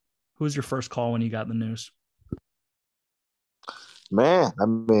 Who was your first call when you got the news? Man, I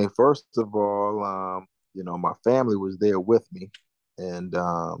mean, first of all, my family was there with me, and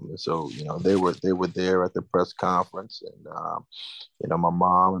so they were there at the press conference, and my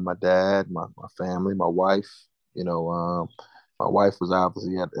mom and my dad, my family, my wife. You know, my wife was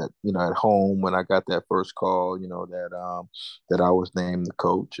obviously at home when I got that first call. That I was named the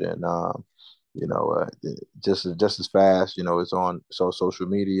coach, and you know, uh, just as fast. It's on social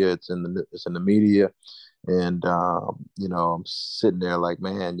media. It's in the media, and I'm sitting there like,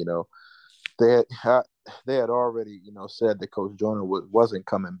 man, they had they had already said that Coach Joyner wasn't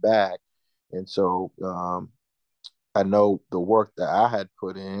coming back, and so I know the work that I had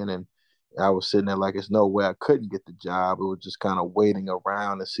put in, and I was sitting there like, there's no way I couldn't get the job. It was just kind of waiting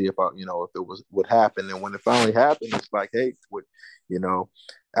around to see if it was what happened. And when it finally happened, it's like, hey, you know,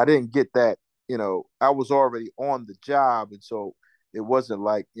 I didn't get that. I was already on the job, and so it wasn't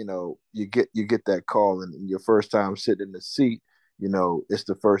like you get that call and your first time sitting in the seat. It's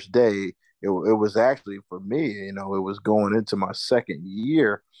the first day. It was actually for me. It was going into my second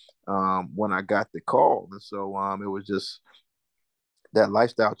year when I got the call. And so it was just that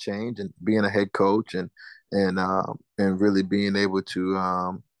lifestyle change and being a head coach and really being able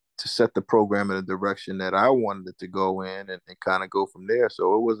to set the program in a direction that I wanted it to go in and kind of go from there.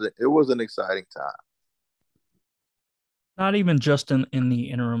 So it was an exciting time. Not even just in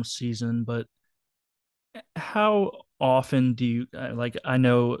the interim season, but how often do you like? I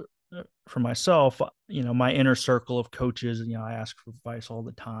know for myself, my inner circle of coaches, I ask for advice all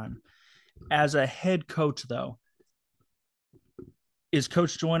the time. As a head coach, though, is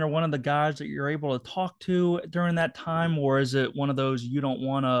Coach Joyner one of the guys that you're able to talk to during that time, or is it one of those you don't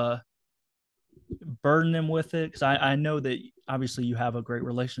want to burden him with it? Because I know that obviously you have a great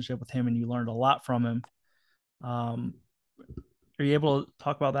relationship with him and you learned a lot from him. Um, are you able to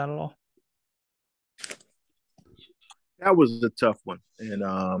talk about that at all? That was a tough one, and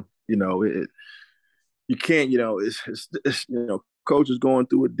you can't, it's coach is going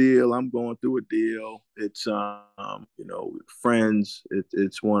through a deal. I'm going through a deal. It's friends.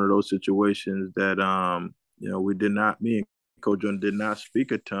 It's one of those situations that we did not. Me and Coach Jordan did not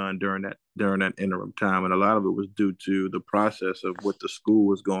speak a ton during that interim time, and a lot of it was due to the process of what the school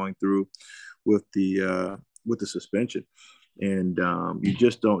was going through with the suspension, and you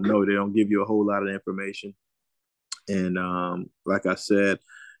just don't know. They don't give you a whole lot of information, and like I said,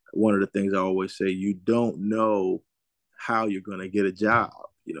 one of the things I always say, you don't know how you're going to get a job.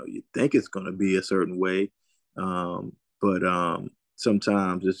 You think it's going to be a certain way, but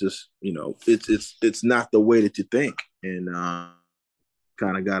sometimes it's just it's not the way that you think, and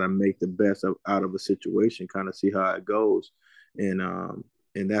kind of got to make the best out of a situation, kind of see how it goes, and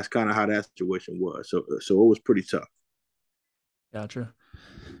that's kind of how that situation was. So it was pretty tough. Gotcha.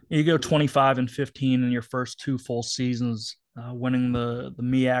 You go 25-15 in your first two full seasons, winning the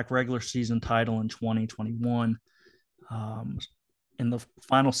MEAC regular season title in 2021, in the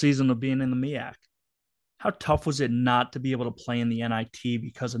final season of being in the MEAC. How tough was it not to be able to play in the NIT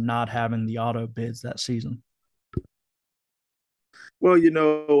because of not having the auto bids that season? Well,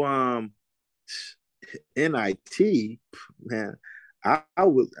 NIT, man, I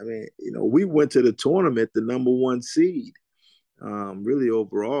mean, we went to the tournament the number one seed, really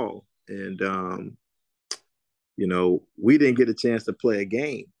overall. And, we didn't get a chance to play a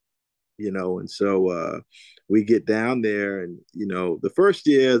game, and so we get down there and, the first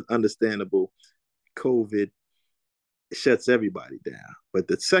year is understandable. COVID shuts everybody down. But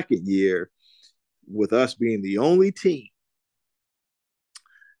the second year, with us being the only team,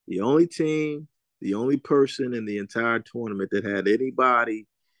 the only person in the entire tournament that had anybody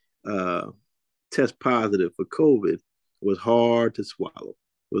uh, test positive for COVID was hard to swallow.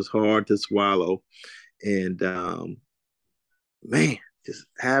 It was hard to swallow. And man, just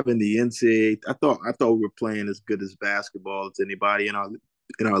having the NCAA, I thought we were playing as good as basketball as anybody in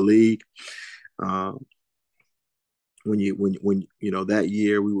our league. Um, when that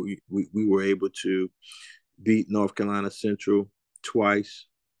year we were able to beat North Carolina Central twice,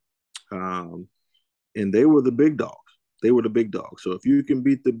 and they were the big dogs. They were the big dogs. So if you can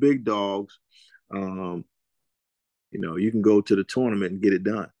beat the big dogs, um, you can go to the tournament and get it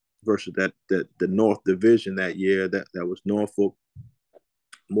done. Versus that the North Division that year, that was Norfolk,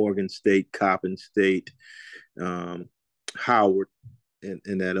 Morgan State, Coppin State, um, Howard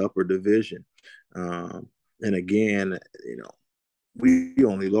in that upper division. And again, we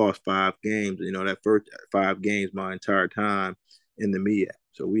only lost 5 games. That first 5 games my entire time in the MEAC.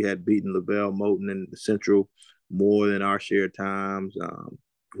 So we had beaten LaBelle Moton in the Central more than our share times.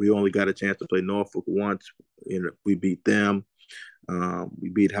 We only got a chance to play Norfolk once. We beat them. We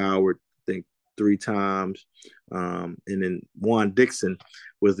beat Howard, I think, 3 times. And then Juan Dixon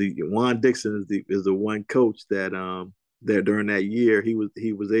is the one coach that during that year he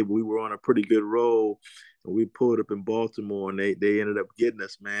was able. We were on a pretty good roll, and we pulled up in Baltimore, and they ended up getting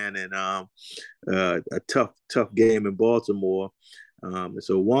us, man. And a tough game in Baltimore. And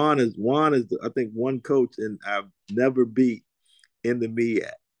so Juan is I think one coach, and I've never beat in the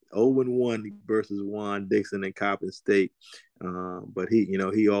MEAC. 0-1 versus Juan Dixon and Coppin State. But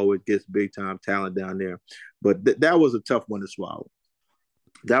he always gets big time talent down there. But that was a tough one to swallow.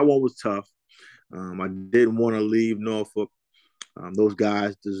 That one was tough. I didn't want to leave Norfolk. Those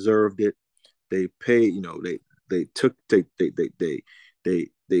guys deserved it. They paid.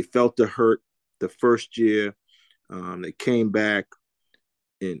 They felt the hurt the first year. They came back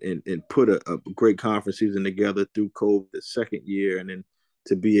and put a great conference season together through COVID the second year, and then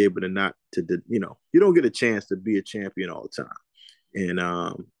to be able to you don't get a chance to be a champion all the time.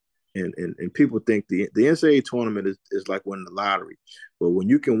 And people think the NCAA tournament is like winning the lottery, but when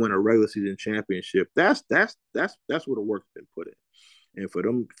you can win a regular season championship, that's where the work's been put in. And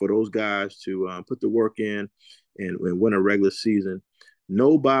for those guys to put the work in and win a regular season,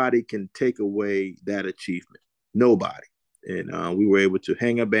 nobody can take away that achievement. Nobody. And we were able to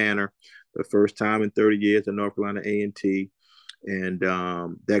hang a banner the first time in 30 years at North Carolina A&T. And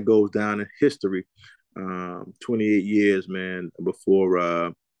that goes down in history. 28 years, man,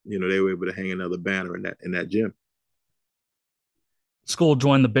 before they were able to hang another banner in that gym. School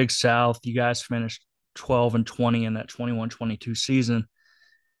joined the Big South. You guys finished 12-20 in that 21-22 season.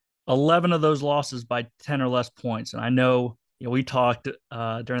 11 of those losses by 10 or less points. And I know, we talked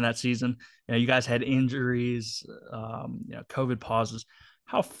during that season. You guys had injuries, COVID pauses.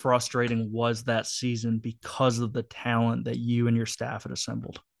 How frustrating was that season because of the talent that you and your staff had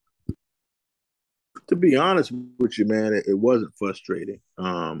assembled? To be honest with you, man, it wasn't frustrating.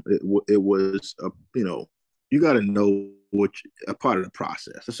 It was, you got to know a part of the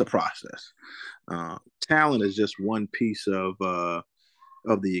process. It's a process. Talent is just one piece of the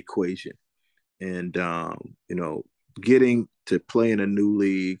equation, and getting to play in a new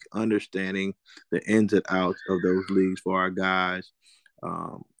league, understanding the ins and outs of those leagues for our guys.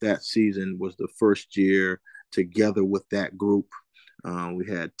 That season was the first year together with that group. We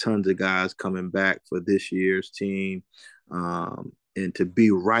had tons of guys coming back for this year's team. And to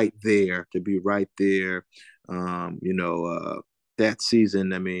be right there, that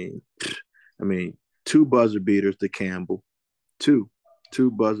season, I mean, 2 buzzer beaters to Campbell, two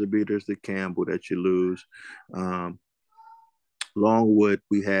buzzer beaters to Campbell that you lose. Longwood,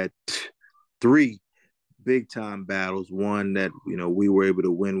 we had 3 big time battles. One that we were able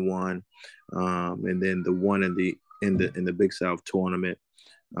to win one, and then the one in the Big South tournament.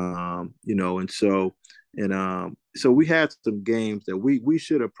 So we had some games that we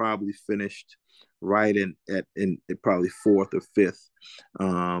should have probably finished right in probably 4th or 5th.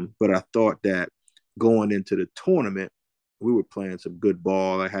 But I thought that going into the tournament, we were playing some good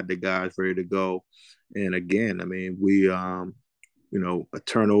ball. I had the guys ready to go. And again, I mean, we, a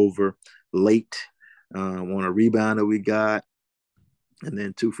turnover late on a rebound that we got, and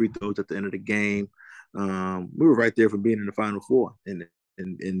then 2 free throws at the end of the game. We were right there for being in the Final Four and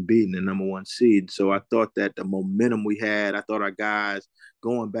beating the number 1 seed. So I thought that the momentum we had, I thought our guys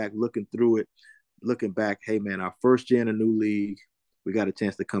going back, looking back, hey, man, our first year in a new league, we got a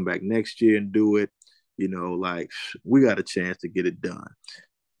chance to come back next year and do it. We got a chance to get it done.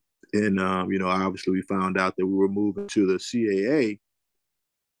 And, obviously we found out that we were moving to the CAA.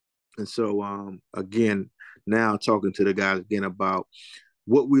 And so, again, now talking to the guys again about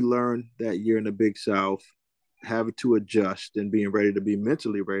what we learned that year in the Big South, having to adjust and being ready to be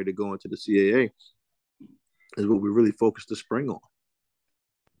mentally ready to go into the CAA is what we really focused the spring on.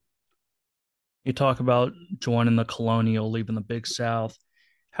 You talk about joining the Colonial, leaving the Big South.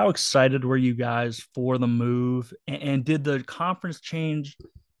 How excited were you guys for the move? And did the conference change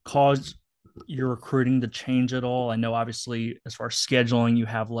cause your recruiting to change at all? I know obviously as far as scheduling, you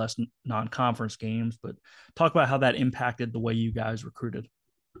have less non-conference games, but talk about how that impacted the way you guys recruited.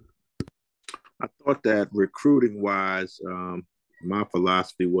 I thought that recruiting wise, my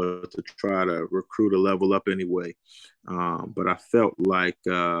philosophy was to try to recruit a level up anyway. But I felt like,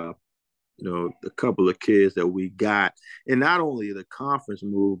 a couple of kids that we got, and not only the conference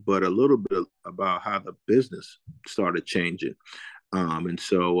move, but a little bit about how the business started changing. And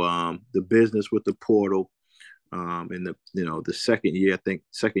so the business with the portal, in the second year, I think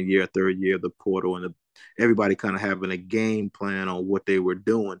second year, third year of the portal, and everybody kind of having a game plan on what they were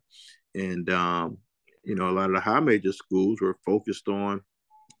doing. And a lot of the high major schools were focused on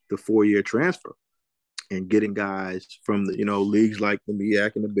the 4-year transfer and getting guys from the leagues like the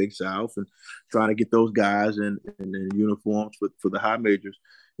MEAC and the Big South, and trying to get those guys in uniforms for the high majors.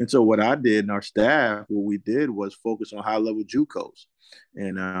 And so what I did and our staff, what we did was focus on high level JUCOs,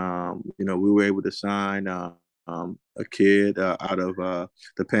 and we were able to sign a kid out of the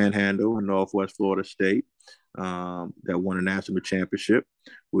Panhandle in Northwest Florida State that won a national championship.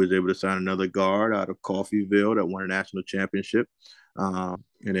 We was able to sign another guard out of Coffeyville that won a national championship.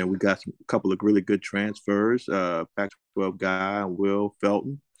 And then we got a couple of really good transfers, Pac-12 guy, Will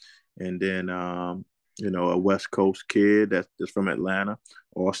Felton, and then, a West Coast kid that's from Atlanta,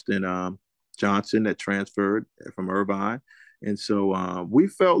 Austin Johnson, that transferred from Irvine. And so we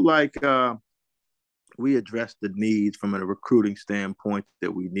felt like we addressed the needs from a recruiting standpoint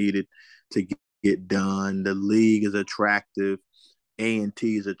that we needed to get done. The league is attractive.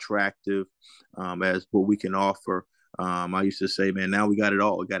 A&T is attractive as what we can offer. I used to say, man, now we got it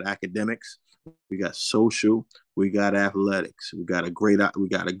all. We got academics, we got social, we got athletics, we got a great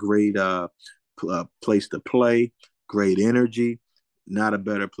place to play, great energy, not a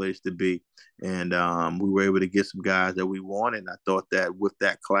better place to be. And we were able to get some guys that we wanted. And I thought that with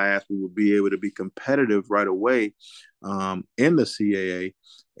that class, we would be able to be competitive right away in the CAA.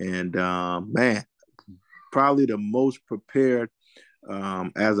 And man, probably the most prepared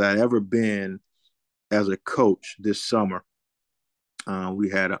as I'd ever been as a coach this summer. We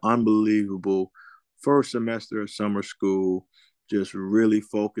had an unbelievable first semester of summer school, just really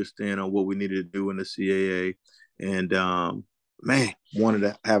focused in on what we needed to do in the CAA. And man, wanted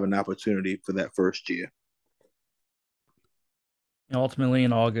to have an opportunity for that first year. Ultimately,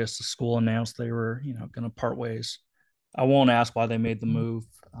 in August, the school announced they were, going to part ways. I won't ask why they made the move,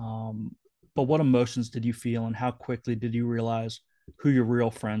 but what emotions did you feel, and how quickly did you realize who your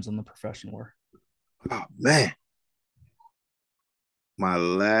real friends in the profession were? Oh man, my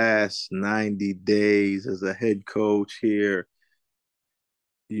last 90 days as a head coach here,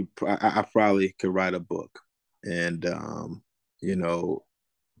 I probably could write a book. And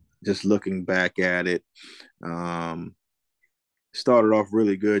just looking back at it, started off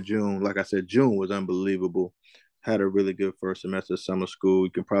really good. June, like I said, June was unbelievable. Had a really good first semester of summer school.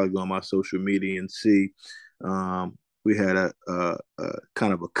 You can probably go on my social media and see. We had a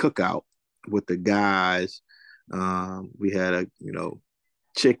kind of a cookout with the guys. We had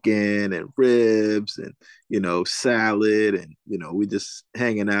chicken and ribs and salad, and we just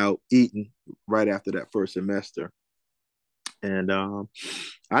hanging out eating right after that first semester. And I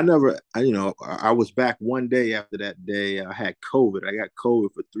was back one day after that day. I had COVID. I got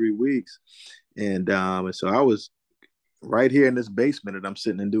COVID for 3 weeks. And so I was right here in this basement that I'm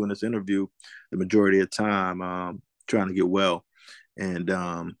sitting and doing this interview the majority of the time, trying to get well. And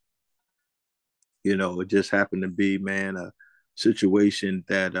it just happened to be, man, a situation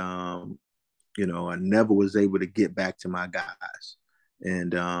that I never was able to get back to my guys.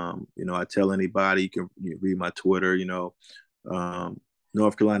 And I tell anybody, you can read my Twitter,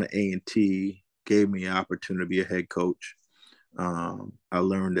 North Carolina A&T gave me an opportunity to be a head coach. I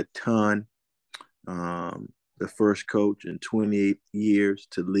learned a ton. The first coach in 28 years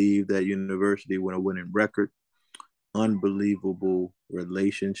to leave that university with a winning record, unbelievable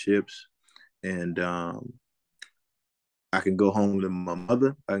relationships. And I can go home to my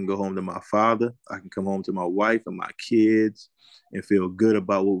mother. I can go home to my father. I can come home to my wife and my kids and feel good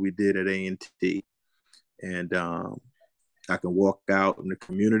about what we did at A&T. And I can walk out in the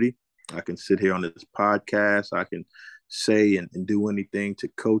community. I can sit here on this podcast. I can say and do anything to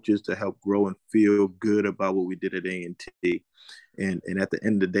coaches to help grow and feel good about what we did at A&T. And at the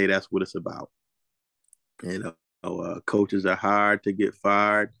end of the day, that's what it's about. Coaches are hard to get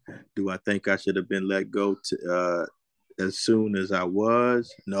fired. Do I think I should have been let go as soon as I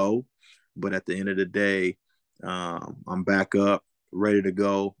was? No. But at the end of the day, I'm back up, ready to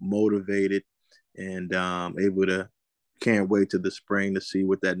go, motivated, and able to can't wait to the spring to see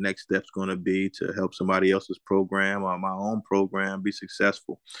what that next step's going to be to help somebody else's program or my own program be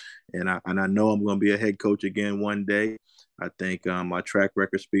successful. And I know I'm going to be a head coach again one day. I think my track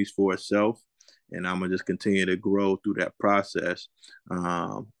record speaks for itself, and I'm going to just continue to grow through that process.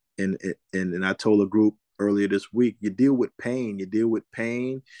 And and I told a group earlier this week, you deal with pain. You deal with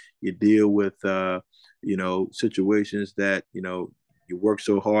pain. You deal with situations that you work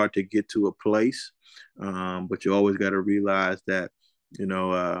so hard to get to a place, but you always got to realize that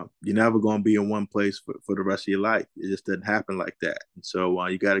you're never going to be in one place for the rest of your life. It just doesn't happen like that. And so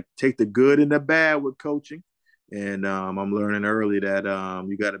you got to take the good and the bad with coaching. And I'm learning early that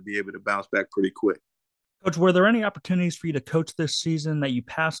you got to be able to bounce back pretty quick. Coach, were there any opportunities for you to coach this season that you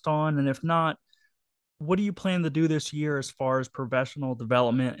passed on? And if not, what do you plan to do this year as far as professional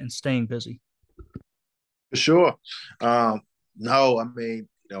development and staying busy? For sure. No, I mean,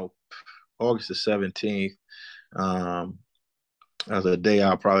 August the 17th, as a day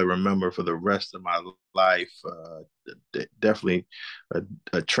I'll probably remember for the rest of my life. Definitely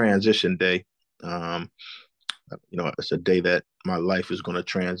a transition day. It's a day that my life is going to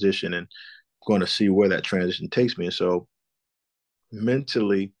transition and going to see where that transition takes me. And so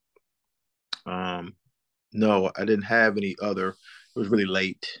mentally, no, I didn't have any other. It was really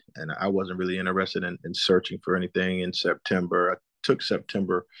late, and I wasn't really interested in searching for anything in September. I took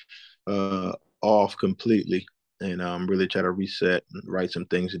September off completely and really try to reset and write some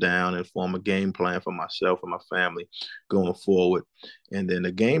things down and form a game plan for myself and my family going forward. And then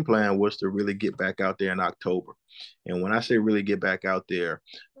the game plan was to really get back out there in October. And when I say really get back out there,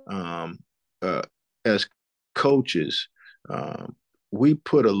 as coaches, we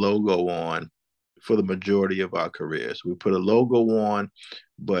put a logo on for the majority of our careers. We put a logo on,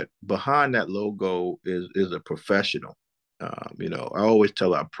 but behind that logo is a professional. I always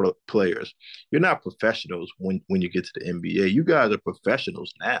tell our players, you're not professionals when you get to the NBA. You guys are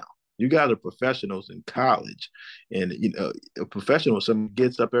professionals now. You guys are professionals in college. And, a professional, someone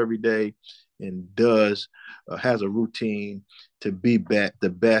gets up every day and has a routine to be the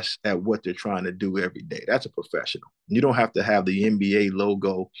best at what they're trying to do every day. That's a professional. You don't have to have the NBA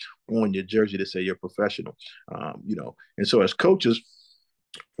logo on your jersey to say you're professional. And so as coaches,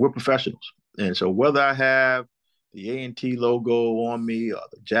 we're professionals. And so whether I have the A&T logo on me or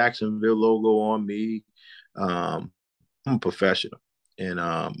the Jacksonville logo on me, I'm a professional. And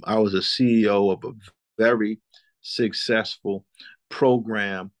I was a CEO of a very successful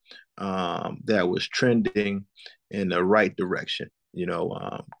program that was trending in the right direction.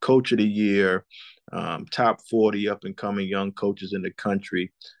 Coach of the year, top 40 up and coming young coaches in the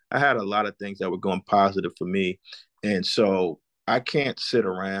country. I had a lot of things that were going positive for me. And so I can't sit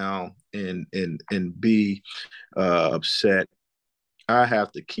around and be upset. I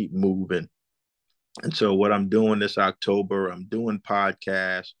have to keep moving. And so what I'm doing this October, I'm doing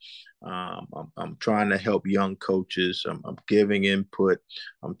podcasts. I'm trying to help young coaches. I'm giving input.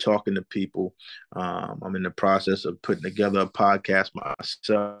 I'm talking to people. I'm in the process of putting together a podcast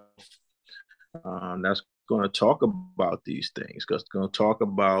myself. That's going to talk about these things, because it's going to talk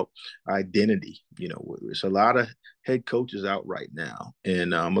about identity. There's a lot of head coaches out right now,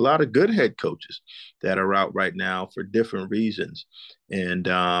 and a lot of good head coaches that are out right now for different reasons, and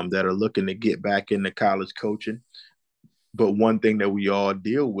that are looking to get back into college coaching. But one thing that we all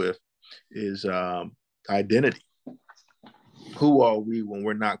deal with is identity. Who are we when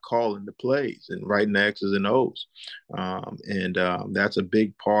we're not calling the plays and writing the X's and O's? And that's a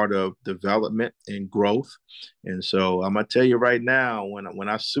big part of development and growth. And so I'm going to tell you right now, when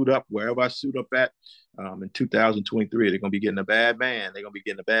I suit up, wherever I suit up at in 2023, they're going to be getting a bad man. They're going to be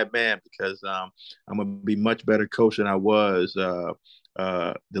getting a bad man because I'm going to be much better coach than I was the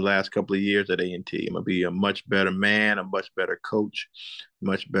last couple of years at A&T. I'm going to be a much better man, a much better coach,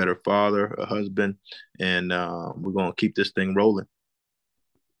 much better father, a husband, and we're going to keep this thing rolling.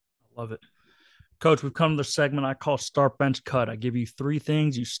 I love it. Coach, we've come to the segment I call Start, Bench, Cut. I give you three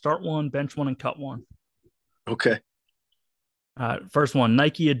things. You start one, bench one, and cut one. Okay. First one,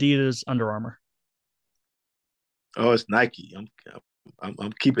 Nike, Adidas, Under Armour. Oh, it's Nike.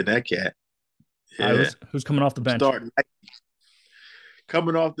 I'm keeping that cat. Yeah. Who's coming off the bench?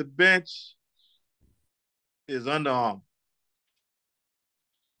 Coming off the bench is Under Armour.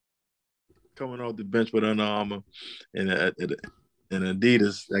 Coming off the bench with Under Armour and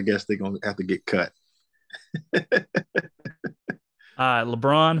Adidas. I guess they're gonna have to get cut.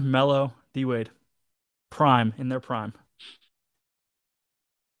 LeBron, Melo, D Wade, prime in their prime.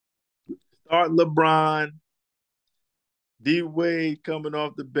 Start LeBron. D Wade coming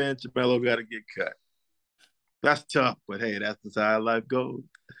off the bench. Melo got to get cut. That's tough, but hey, that's just how life goes.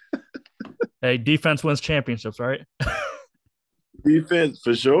 Hey, defense wins championships, right? Defense,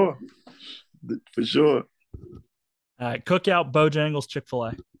 for sure. For sure. All right, Cookout, Bojangles,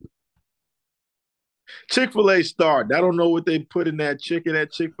 Chick-fil-A. Chick-fil-A start. I don't know what they put in that chicken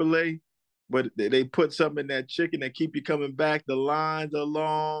at Chick-fil-A, but they put something in that chicken that keep you coming back. The lines are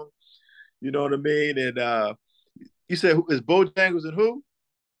long. You know what I mean? And you said is Bojangles and who?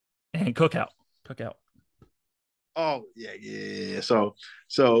 And Cookout. Oh yeah. So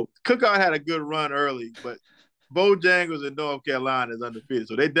Cookout had a good run early, but Bojangles in North Carolina is undefeated,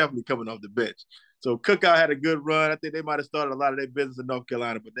 so they definitely coming off the bench. So Cookout had a good run. I think they might have started a lot of their business in North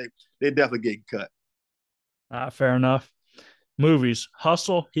Carolina, but they definitely getting cut. Fair enough. Movies.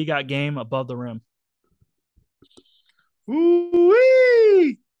 Hustle. He Got Game. Above the Rim.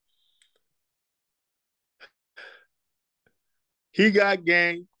 Ooh-wee! He Got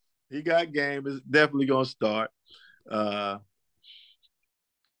Game. He Got Game is definitely gonna start. Uh,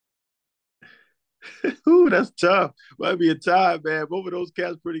 Ooh, that's tough. Might be a tie, man. Both of those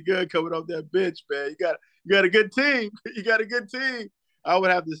cats pretty good coming off that bench, man. You got a good team. You got a good team. I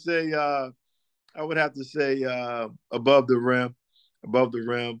would have to say above the rim. Above the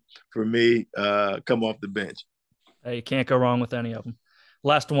rim for me, come off the bench. Hey, you can't go wrong with any of them.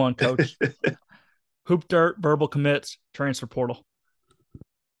 Last one, coach. Hoop Dirt, verbal commits, transfer portal.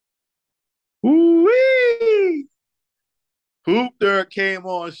 Ooh-wee! Hoop Dirt came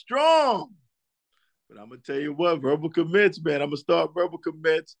on strong. But I'm gonna tell you what, verbal commits, man. I'm gonna start verbal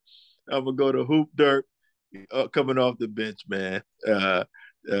commits. I'm gonna go to Hoop Dirt coming off the bench, man. I'm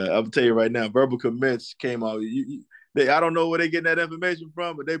gonna tell you right now, verbal commits came out. I don't know where they getting that information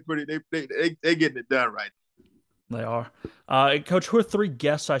from, but they getting it done right. They are. Coach, who are 3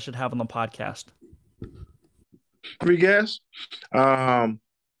 guests I should have on the podcast? 3 guests. You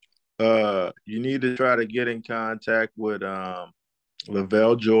need to try to get in contact with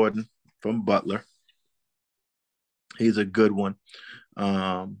Lavelle Jordan from Butler. He's a good one.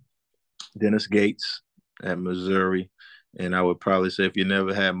 Dennis Gates at Missouri. And I would probably say if you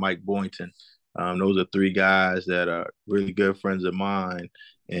never had Mike Boynton, those are 3 guys that are really good friends of mine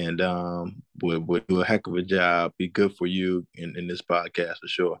and would do a heck of a job, be good for you in this podcast for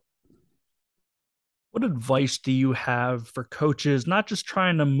sure. What advice do you have for coaches, not just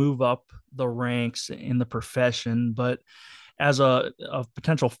trying to move up the ranks in the profession, but as a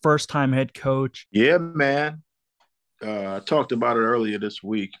potential first-time head coach? Yeah, man. I talked about it earlier this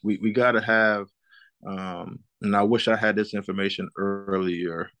week. We got to have, and I wish I had this information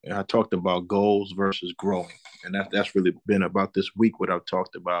earlier. I talked about goals versus growing, and that's really been about this week what I've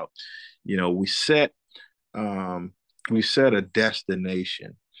talked about. You know, we set a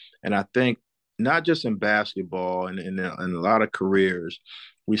destination, and I think not just in basketball and in a lot of careers,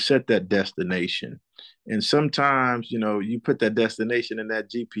 we set that destination. And sometimes, you know, you put that destination in that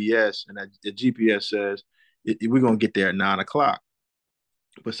GPS, and that the GPS says we're gonna get there at 9:00.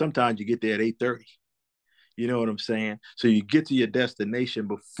 But sometimes you get there at 8:30. You know what I'm saying? So you get to your destination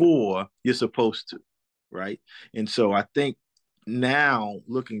before you're supposed to, right? And so I think now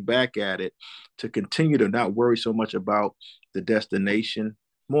looking back at it, to continue to not worry so much about the destination,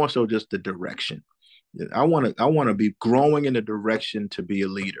 more so just the direction. I want to be growing in the direction to be a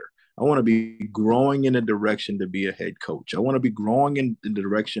leader. I want to be growing in a direction to be a head coach. I want to be growing in the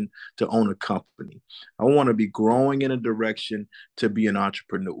direction to own a company. I want to be growing in a direction to be an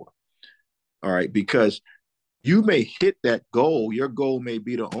entrepreneur. All right, because you may hit that goal. Your goal may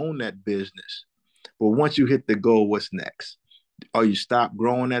be to own that business. But once you hit the goal, what's next? Or you stop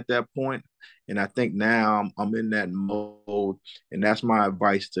growing at that point? And I think now I'm in that mode. And that's my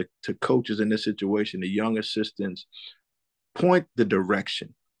advice to coaches in this situation, the young assistants. Point the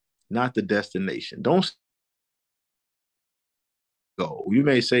direction, not the destination. Don't go. You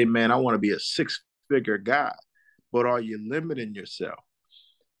may say, man, I want to be a 6-figure guy, but are you limiting yourself?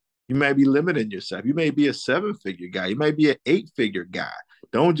 You may be limiting yourself. You may be a 7-figure guy. You may be an 8-figure guy.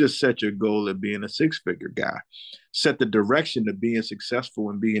 Don't just set your goal at being a 6-figure guy. Set the direction to being successful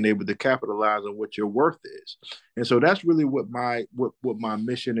and being able to capitalize on what your worth is. And so that's really what my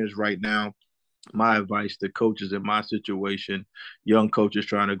mission is right now. My advice to coaches in my situation, young coaches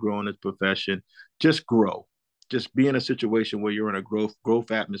trying to grow in this profession, just grow. Just be in a situation where you're in a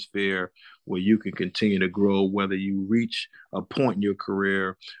growth atmosphere where you can continue to grow, whether you reach a point in your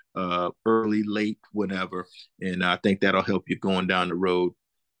career, early, late, whatever. And I think that'll help you going down the road.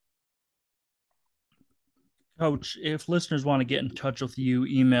 Coach, if listeners want to get in touch with you,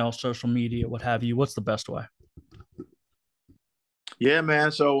 email, social media, what have you, what's the best way? Yeah,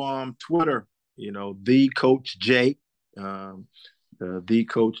 man. So Twitter, the Coach J, the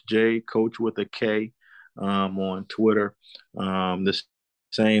Coach J, Coach with a K, on Twitter. The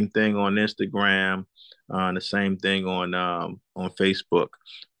same thing on Instagram. The same thing on Facebook.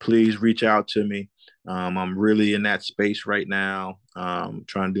 Please reach out to me. I'm really in that space right now,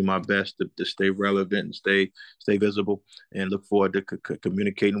 trying to do my best to stay relevant and stay visible, and look forward to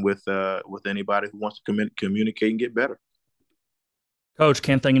communicating with anybody who wants to communicate and get better. Coach,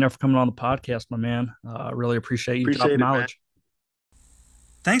 can't thank you enough for coming on the podcast, my man. I really appreciate you dropping knowledge.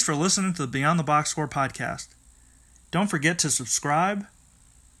 Thanks for listening to the Beyond the Box Score podcast. Don't forget to subscribe,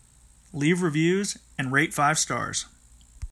 leave reviews, and rate 5 stars.